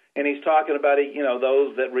 and He's talking about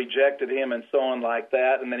those that rejected Him and so on like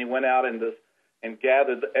that, and then He went out and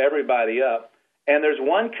gathered everybody up. And there's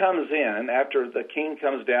one comes in after the king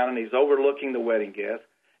comes down, and he's overlooking the wedding guests,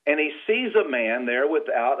 and he sees a man there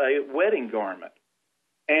without a wedding garment.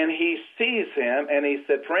 And he sees him, and he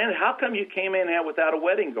said, friend, how come you came in here without a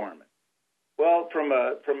wedding garment? Well, from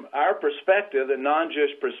our perspective, the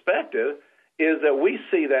non-Jewish perspective, is that we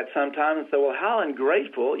see that sometimes and say, well, how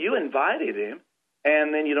ungrateful. You invited him,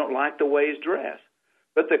 and then you don't like the way he's dressed.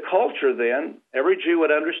 But the culture then, every Jew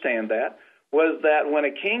would understand that, was that when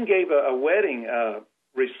a king gave a wedding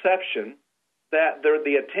reception, that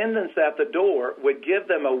the attendants at the door would give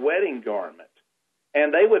them a wedding garment.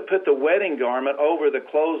 And they would put the wedding garment over the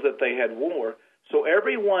clothes that they had wore. So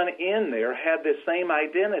everyone in there had the same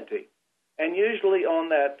identity. And usually on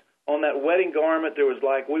that wedding garment, there was,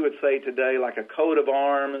 like we would say today, like a coat of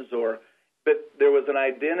arms, but there was an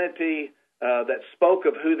identity that spoke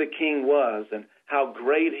of who the king was and how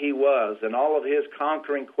great he was and all of his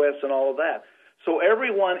conquering quests and all of that. So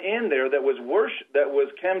everyone in there that was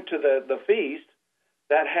came to the feast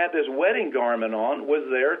that had this wedding garment on was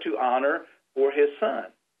there to honor for his son.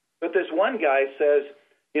 But this one guy says,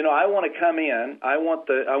 I want to come in. I want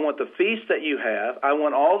the feast that you have. I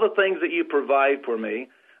want all the things that you provide for me.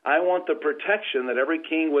 I want the protection that every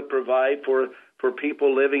king would provide for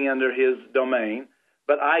people living under his domain.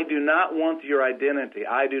 But I do not want your identity.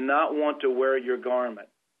 I do not want to wear your garment.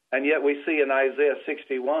 And yet we see in Isaiah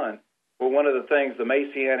 61, where one of the things, the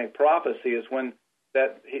Messianic prophecy, is when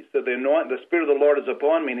that he said, the Spirit of the Lord is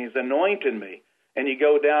upon me, and He's anointed me. and you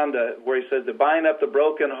go down to where he says to bind up the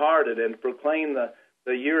brokenhearted and proclaim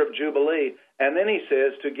the year of Jubilee. And then he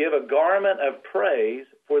says to give a garment of praise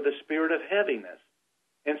for the spirit of heaviness.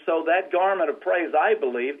 And so that garment of praise, I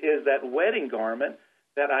believe, is that wedding garment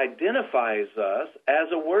that identifies us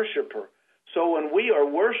as a worshiper. So when we are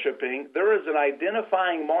worshiping, there is an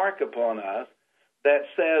identifying mark upon us that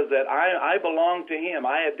says that I belong to him.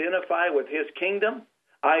 I identify with his kingdom.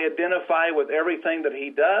 I identify with everything that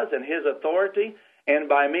he does and his authority. And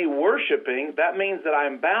by me worshiping, that means that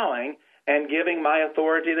I'm bowing and giving my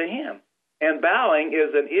authority to him. And bowing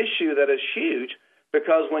is an issue that is huge,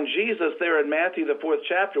 because when Jesus there in Matthew, the 4th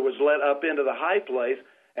chapter, was led up into the high place,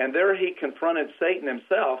 and there he confronted Satan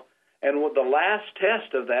himself, and the last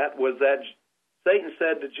test of that was that Satan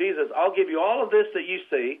said to Jesus, I'll give you all of this that you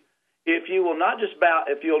see, if you will not just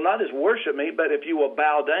worship me, but if you will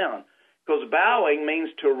bow down. Because bowing means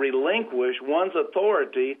to relinquish one's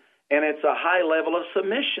authority, and it's a high level of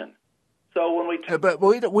submission. So when but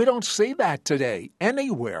we don't see that today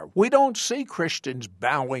anywhere. We don't see Christians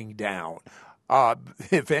bowing down.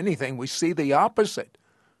 If anything, we see the opposite.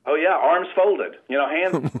 Oh yeah, arms folded,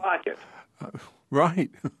 hands in the pocket. Right.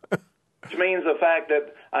 Which means the fact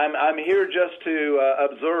that I'm here just to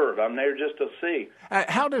observe. I'm there just to see.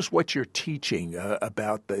 How does what you're teaching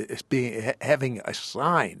about having a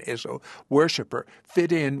sign as a worshiper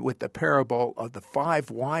fit in with the parable of the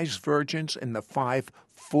 5 wise virgins and the 5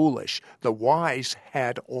 foolish? The wise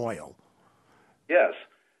had oil. Yes,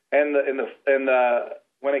 and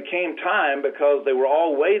when it came time, because they were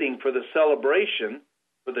all waiting for the celebration,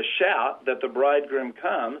 for the shout that the bridegroom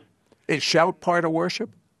comes. Is shout part of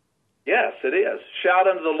worship? Yes, it is. Shout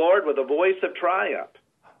unto the Lord with a voice of triumph.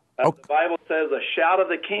 The Bible says the shout of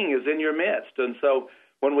the king is in your midst. And so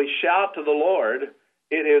when we shout to the Lord,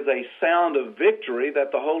 it is a sound of victory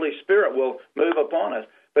that the Holy Spirit will move upon us.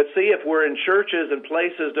 But see, if we're in churches and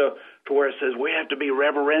places to where it says we have to be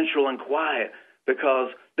reverential and quiet because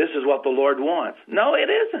this is what the Lord wants. No, it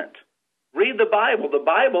isn't. Read the Bible. The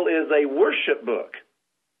Bible is a worship book.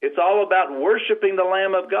 It's all about worshiping the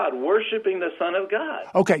Lamb of God, worshiping the Son of God.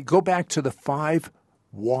 Okay, go back to the 5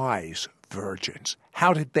 wise virgins.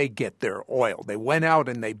 How did they get their oil? They went out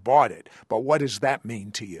and they bought it. But what does that mean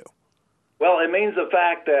to you? Well, it means the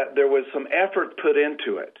fact that there was some effort put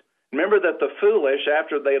into it. Remember that the foolish,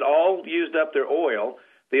 after they'd all used up their oil,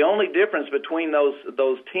 the only difference between those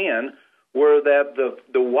 10 were that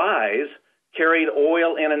the wise carried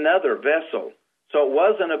oil in another vessel. So it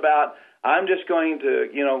wasn't about, I'm just going to,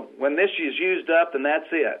 when this is used up, then that's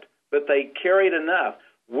it. But they carried enough.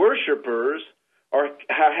 Worshipers are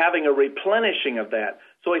having a replenishing of that.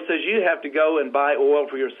 So he says you have to go and buy oil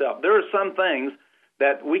for yourself. There are some things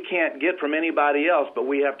that we can't get from anybody else, but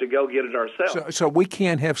we have to go get it ourselves. So we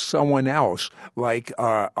can't have someone else, like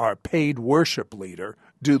our paid worship leader,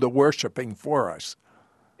 do the worshiping for us.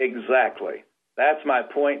 Exactly. That's my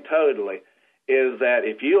point totally, is that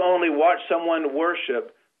if you only watch someone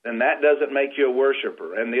worship, then that doesn't make you a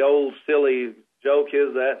worshiper. And the old silly joke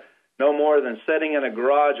is that no more than sitting in a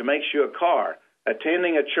garage makes you a car.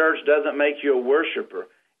 Attending a church doesn't make you a worshiper.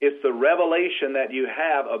 It's the revelation that you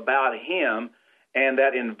have about him, and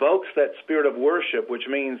that invokes that spirit of worship, which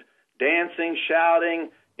means dancing, shouting,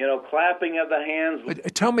 clapping of the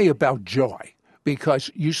hands. Tell me about joy, because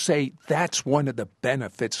you say that's one of the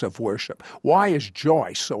benefits of worship. Why is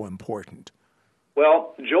joy so important?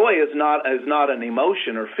 Well, joy is not an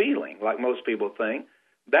emotion or feeling like most people think.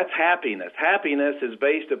 That's happiness. Happiness is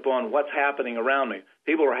based upon what's happening around me.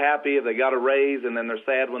 People are happy if they got a raise, and then they're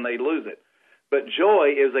sad when they lose it. But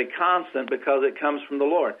joy is a constant because it comes from the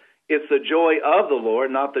Lord. It's the joy of the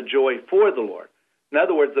Lord, not the joy for the Lord. In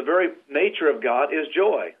other words, the very nature of God is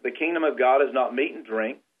joy. The kingdom of God is not meat and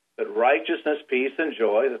drink, but righteousness, peace, and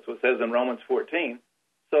joy. That's what it says in Romans 14.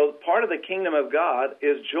 So part of the kingdom of God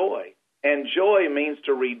is joy. And joy means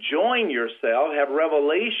to rejoin yourself, have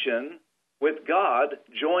revelation with God,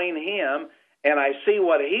 join him, and I see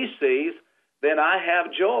what he sees, then I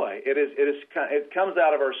have joy. It comes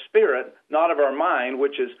out of our spirit, not of our mind,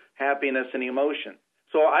 which is happiness and emotion.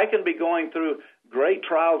 So I can be going through great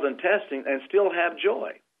trials and testing and still have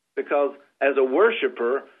joy, because as a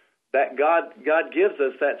worshiper, that God gives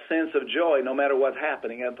us that sense of joy no matter what's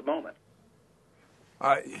happening at the moment.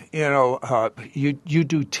 You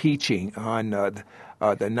do teaching on the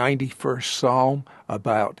 91st Psalm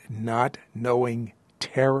about not knowing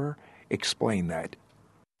terror. Explain that.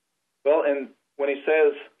 Well, and when he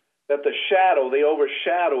says that the shadow, the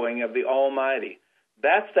overshadowing of the Almighty,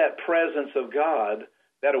 that's that presence of God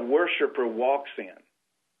that a worshiper walks in.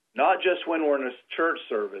 Not just when we're in a church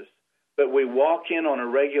service, but we walk in on a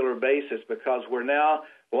regular basis, because we're now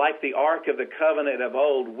like the Ark of the Covenant of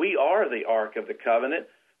old, we are the Ark of the Covenant,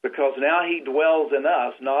 because now he dwells in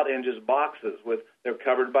us, not in just boxes they're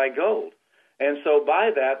covered by gold. And so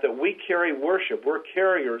by that we carry worship. We're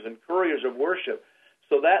carriers and couriers of worship.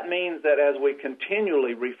 So that means that as we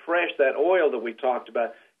continually refresh that oil that we talked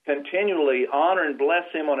about, continually honor and bless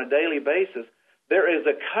him on a daily basis, there is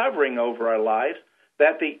a covering over our lives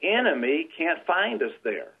that the enemy can't find us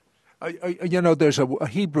there. There's a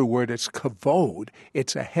Hebrew word, it's kavod.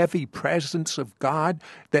 It's a heavy presence of God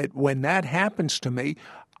that when that happens to me,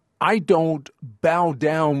 I don't bow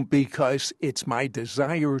down because it's my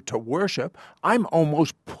desire to worship. I'm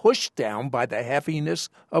almost pushed down by the heaviness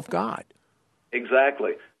of God.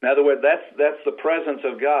 Exactly. In other words, that's the presence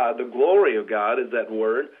of God. The glory of God is that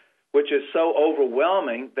word, which is so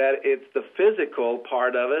overwhelming that it's the physical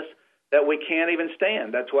part of us that we can't even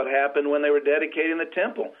stand. That's what happened when they were dedicating the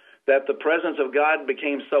temple, that the presence of God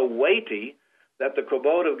became so weighty that the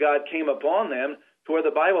kavod of God came upon them, to where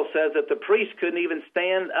the Bible says that the priests couldn't even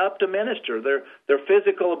stand up to minister. Their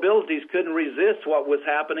physical abilities couldn't resist what was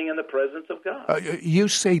happening in the presence of God. You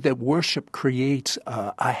say that worship creates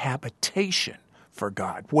a habitation for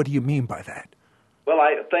God. What do you mean by that? Well,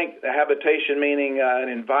 I think habitation meaning an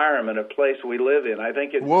environment, a place we live in. I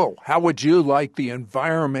think it's... Whoa, how would you like the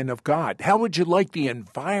environment of God? How would you like the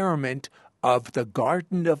environment of the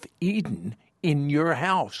Garden of Eden in your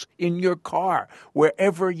house, in your car,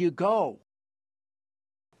 wherever you go?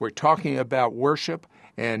 We're talking about worship,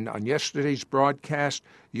 and on yesterday's broadcast,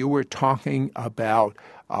 you were talking about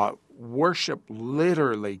worship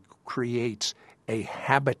literally creates a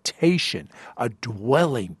habitation, a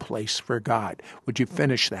dwelling place for God. Would you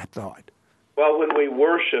finish that thought? Well, when we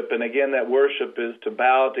worship, and again, that worship is to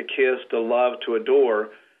bow, to kiss, to love, to adore,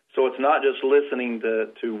 so it's not just listening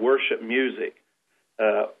to worship music,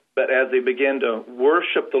 but as they begin to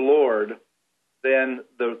worship the Lord, then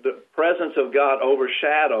the presence of God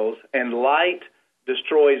overshadows, and light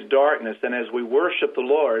destroys darkness. And as we worship the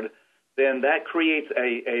Lord, then that creates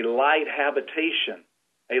a light habitation,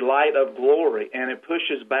 a light of glory, and it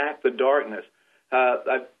pushes back the darkness.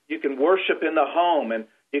 You can worship in the home, and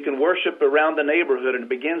you can worship around the neighborhood, and it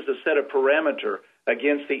begins to set a perimeter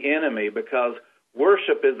against the enemy, because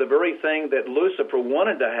worship is the very thing that Lucifer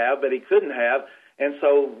wanted to have, but he couldn't have. And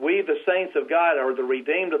so we, the saints of God, are the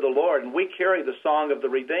redeemed of the Lord, and we carry the song of the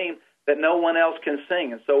redeemed that no one else can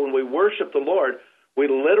sing. And so when we worship the Lord, we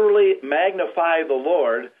literally magnify the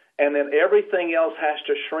Lord, and then everything else has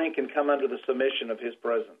to shrink and come under the submission of his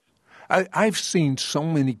presence. I've seen so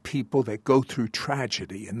many people that go through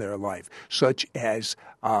tragedy in their life, such as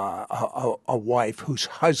a wife whose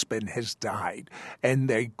husband has died, and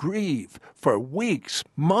they grieve for weeks,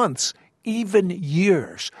 months, even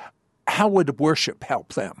years. How would worship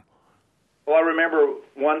help them? Well, I remember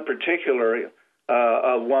one particular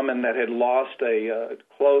a woman that had lost a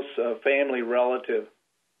close family relative,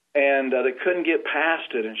 and they couldn't get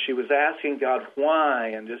past it, and she was asking God why,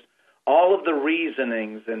 and just all of the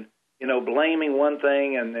reasonings, and blaming one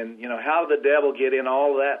thing, and then how did the devil get in,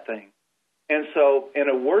 all of that thing. And so in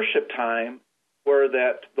a worship time where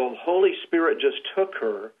that the Holy Spirit just took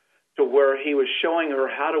her to where he was showing her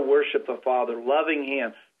how to worship the Father, loving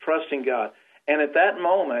him, trusting God. And at that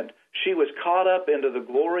moment, she was caught up into the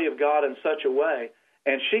glory of God in such a way,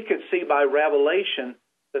 and she could see by revelation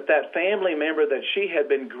that family member that she had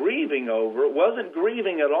been grieving over wasn't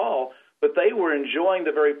grieving at all, but they were enjoying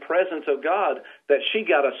the very presence of God that she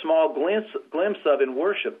got a small glimpse of in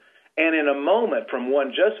worship. And in a moment, from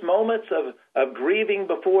just moments of grieving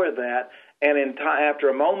before that, and after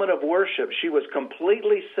a moment of worship, she was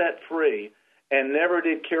completely set free and never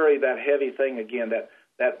did carry that heavy thing again,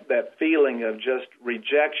 that feeling of just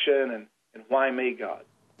rejection and why me, God.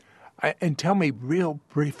 And tell me real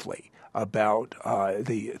briefly about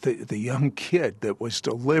the young kid that was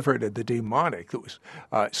delivered of the demonic, that was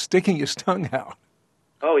sticking his tongue out.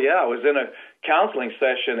 Oh, yeah. I was in a counseling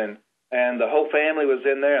session, and the whole family was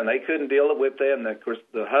in there, and they couldn't deal with it. And, of course,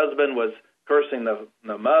 the husband was cursing the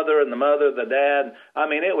mother, and the mother, the dad. I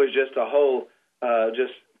mean, it was just a whole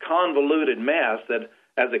just convoluted mess that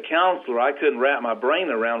as a counselor, I couldn't wrap my brain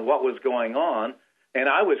around what was going on, and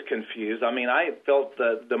I was confused. I mean, I felt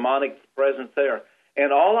the demonic presence there.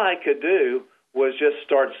 And all I could do was just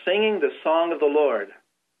start singing the song of the Lord.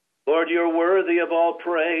 Lord, you're worthy of all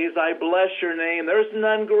praise. I bless your name. There's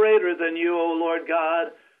none greater than you, O Lord God,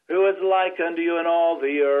 who is like unto you in all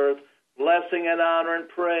the earth. Blessing and honor and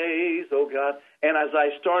praise, O God. And as I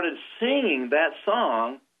started singing that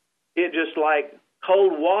song, it just like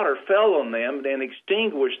cold water fell on them and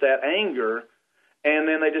extinguished that anger. And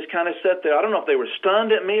then they just kind of sat there. I don't know if they were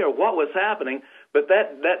stunned at me or what was happening, but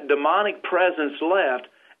that demonic presence left,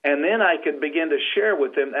 and then I could begin to share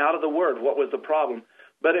with them out of the Word what was the problem.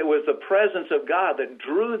 But it was the presence of God that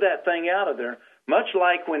drew that thing out of there, much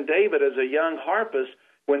like when David, as a young harpist,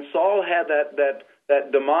 when Saul had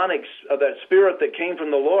that demonic, that spirit that came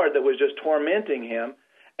from the Lord that was just tormenting him,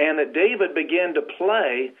 and that David began to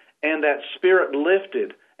play, and that spirit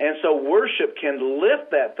lifted. And so worship can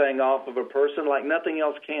lift that thing off of a person like nothing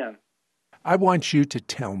else can. I want you to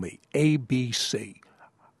tell me ABC.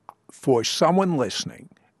 For someone listening,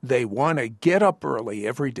 they want to get up early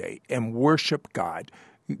every day and worship God.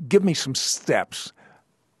 Give me some steps.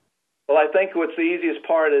 Well, I think what's the easiest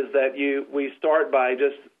part is that we start by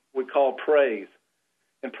we call praise.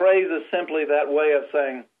 And praise is simply that way of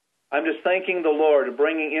saying, I'm just thanking the Lord,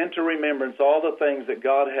 bringing into remembrance all the things that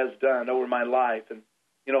God has done over my life. And,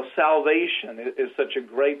 salvation is such a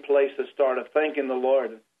great place to start, of thanking the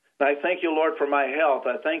Lord. And I thank you, Lord, for my health.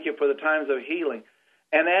 I thank you for the times of healing.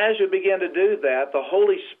 And as you begin to do that, the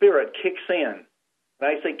Holy Spirit kicks in. And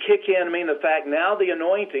I say kick in, mean the fact now the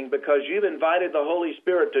anointing, because you've invited the Holy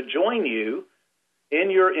Spirit to join you in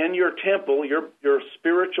your temple, your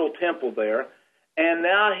spiritual temple there, and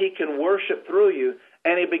now he can worship through you,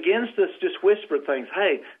 and he begins to just whisper things.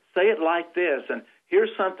 Hey, say it like this, and here's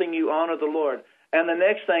something you honor the Lord. And the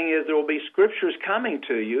next thing is there will be scriptures coming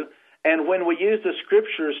to you, and when we use the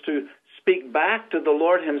scriptures to speak back to the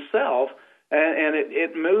Lord himself, and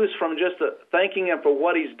it moves from just thanking him for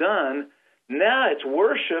what he's done, now it's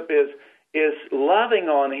worship is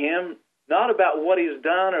loving on him, not about what he's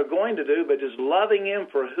done or going to do, but just loving him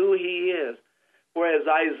for who he is. Whereas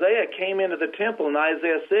Isaiah came into the temple in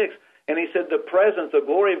Isaiah 6, and he said the presence, the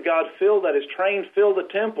glory of God filled that, his train filled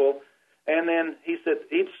the temple, and then he said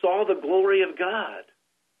he saw the glory of God.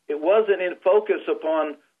 It wasn't in focus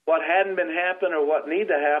upon what hadn't been happened or what needed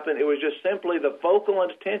to happen. It was just simply the focal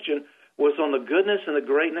attention was on the goodness and the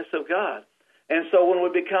greatness of God. And so when we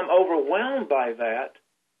become overwhelmed by that,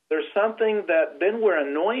 there's something that then we're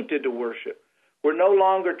anointed to worship. We're no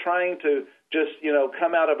longer trying to just,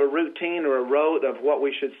 come out of a routine or a rote of what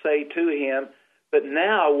we should say to him, but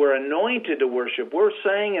now we're anointed to worship. We're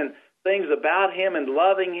saying things about him and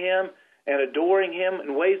loving him and adoring him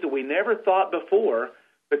in ways that we never thought before,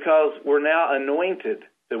 because we're now anointed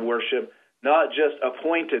to worship, not just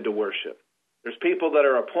appointed to worship. There's people that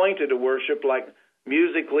are appointed to worship, like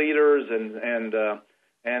music leaders and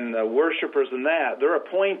worshipers and that. They're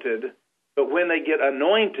appointed, but when they get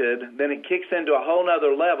anointed, then it kicks into a whole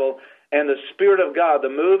other level, and the Spirit of God, the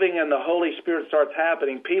moving and the Holy Spirit starts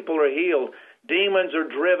happening. People are healed. Demons are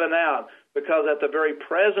driven out, because at the very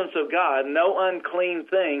presence of God, no unclean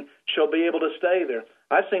thing shall be able to stay there.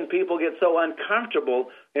 I've seen people get so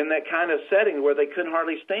uncomfortable in that kind of setting where they couldn't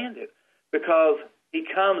hardly stand it, because he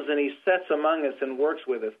comes and he sits among us and works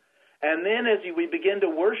with us. And then as we begin to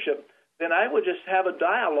worship, then I would just have a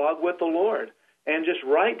dialogue with the Lord and just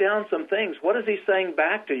write down some things. What is he saying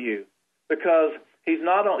back to you? Because he's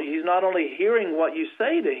not only hearing what you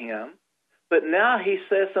say to him, but now he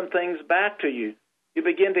says some things back to you. You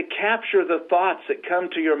begin to capture the thoughts that come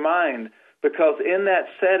to your mind, because in that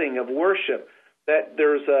setting of worship, that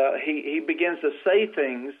he begins to say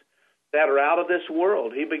things that are out of this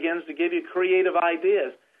world. He begins to give you creative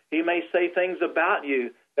ideas. He may say things about you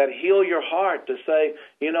that heal your heart, to say,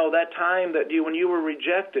 that time that when you were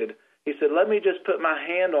rejected, he said, let me just put my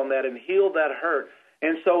hand on that and heal that hurt.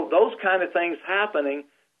 And so those kind of things happening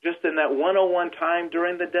just in that 101 time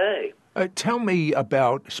during the day. Tell me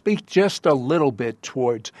speak just a little bit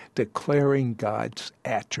towards declaring God's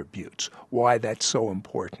attributes, why that's so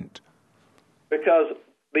important. Because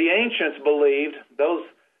the ancients believed,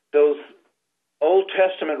 those Old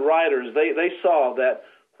Testament writers, they saw that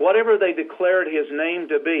whatever they declared his name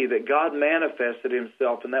to be, that God manifested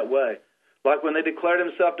himself in that way. Like when they declared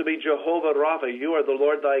himself to be Jehovah Rapha, you are the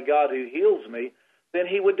Lord thy God who heals me, then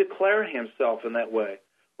he would declare himself in that way.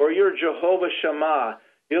 Or you're Jehovah Shammah,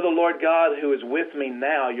 you're the Lord God who is with me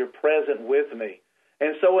now, you're present with me.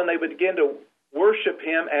 And so when they would begin to worship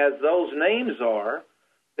him as those names are,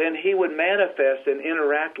 then he would manifest and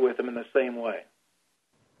interact with them in the same way.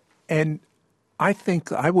 And I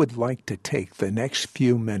think I would like to take the next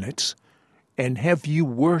few minutes and have you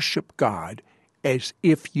worship God as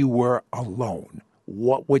if you were alone.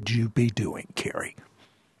 What would you be doing, Kerry?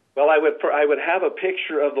 Well, I would have a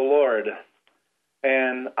picture of the Lord,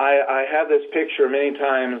 and I have this picture many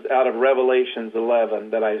times out of Revelations 11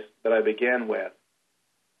 that I began with,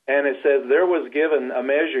 and it says there was given a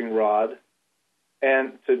measuring rod,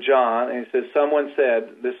 and to John, and he says, someone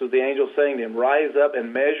said, this was the angel saying to him, rise up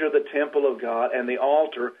and measure the temple of God and the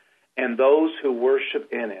altar and those who worship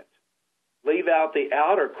in it. leave out the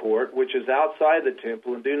outer court, which is outside the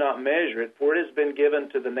temple, and do not measure it, for it has been given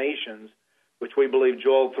to the nations, which we believe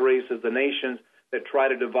Joel 3 says the nations that try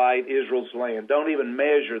to divide Israel's land. Don't even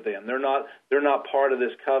measure them. They're not part of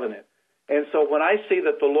this covenant. And so when I see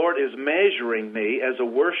that the Lord is measuring me as a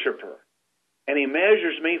worshiper, and he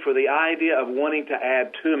measures me for the idea of wanting to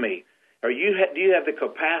add to me, do you have the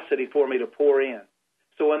capacity for me to pour in?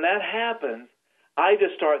 So when that happens, I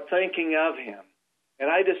just start thinking of him,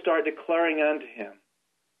 and I just start declaring unto him,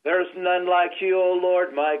 there's none like you, O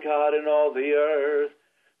Lord, my God, in all the earth,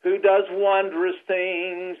 who does wondrous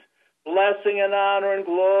things, blessing and honor and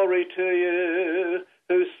glory to you,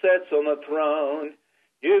 who sits on the throne.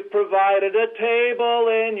 You've provided a table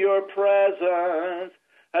in your presence,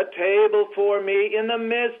 a table for me in the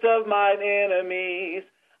midst of mine enemies.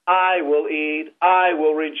 I will eat, I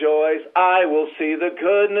will rejoice, I will see the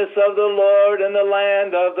goodness of the Lord in the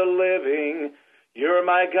land of the living. You're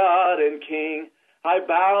my God and King. I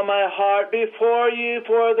bow my heart before you,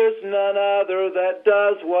 for there's none other that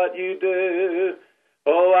does what you do.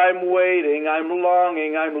 Oh, I'm waiting, I'm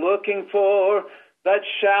longing, I'm looking for that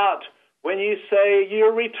shout when you say,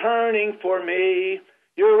 you're returning for me,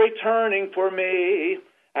 you're returning for me,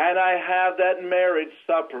 and I have that marriage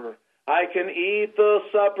supper. I can eat the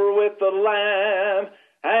supper with the Lamb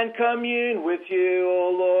and commune with you, O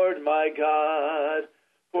Lord my God.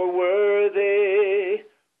 For worthy,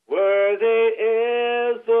 worthy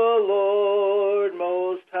is the Lord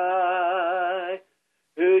Most High,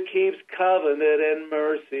 who keeps covenant and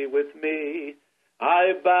mercy with me.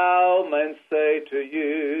 I bow and say to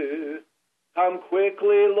you, come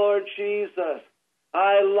quickly, Lord Jesus.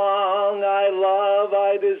 I long, I love,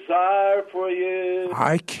 I desire for you.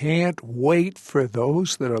 I can't wait for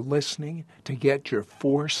those that are listening to get your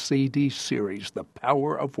 4-CD series, The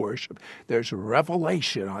Power of Worship. There's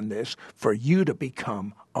revelation on this for you to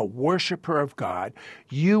become a worshiper of God.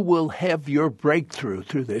 You will have your breakthrough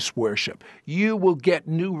through this worship. You will get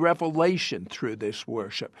new revelation through this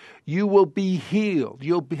worship. You will be healed.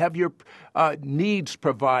 You'll have your needs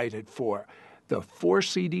provided for. The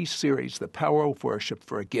 4-CD series, The Power of Worship,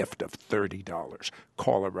 for a gift of $30.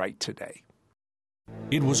 Call it right today.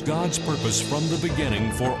 It was God's purpose from the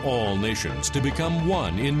beginning for all nations to become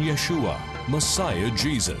one in Yeshua, Messiah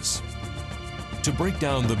Jesus. To break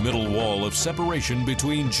down the middle wall of separation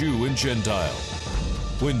between Jew and Gentile.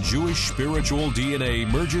 When Jewish spiritual DNA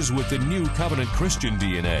merges with the new covenant Christian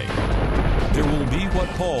DNA, there will be what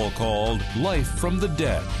Paul called life from the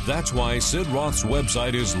dead. That's why Sid Roth's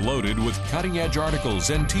website is loaded with cutting-edge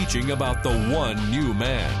articles and teaching about the one new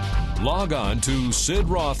man. Log on to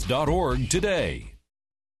sidroth.org today.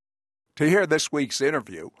 To hear this week's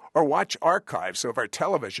interview or watch archives of our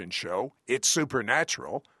television show, It's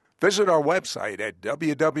Supernatural, visit our website at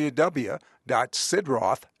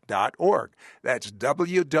www.sidroth.org. That's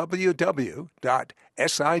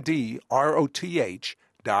www.sidroth.org.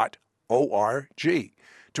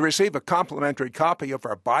 To receive a complimentary copy of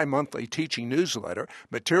our bi-monthly teaching newsletter,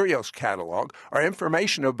 materials catalog, or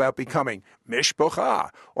information about becoming Mishpocha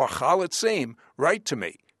or Chalatzim, write to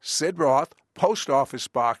me, Sid Roth, Post Office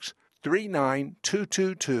Box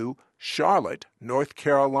 39222, Charlotte, North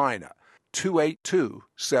Carolina,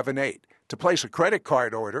 28278. To place a credit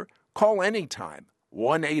card order, call anytime,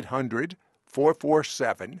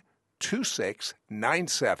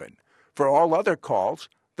 1-800-447-2697. For all other calls,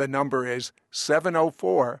 the number is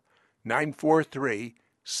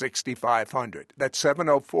 704-943-6500. That's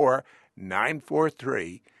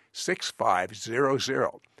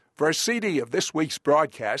 704-943-6500. For a CD of this week's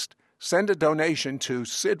broadcast, send a donation to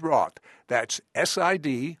Sid Roth. That's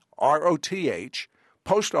SIDROTH,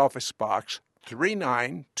 Post Office Box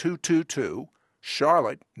 39222,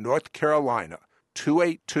 Charlotte, North Carolina,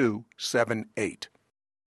 28278.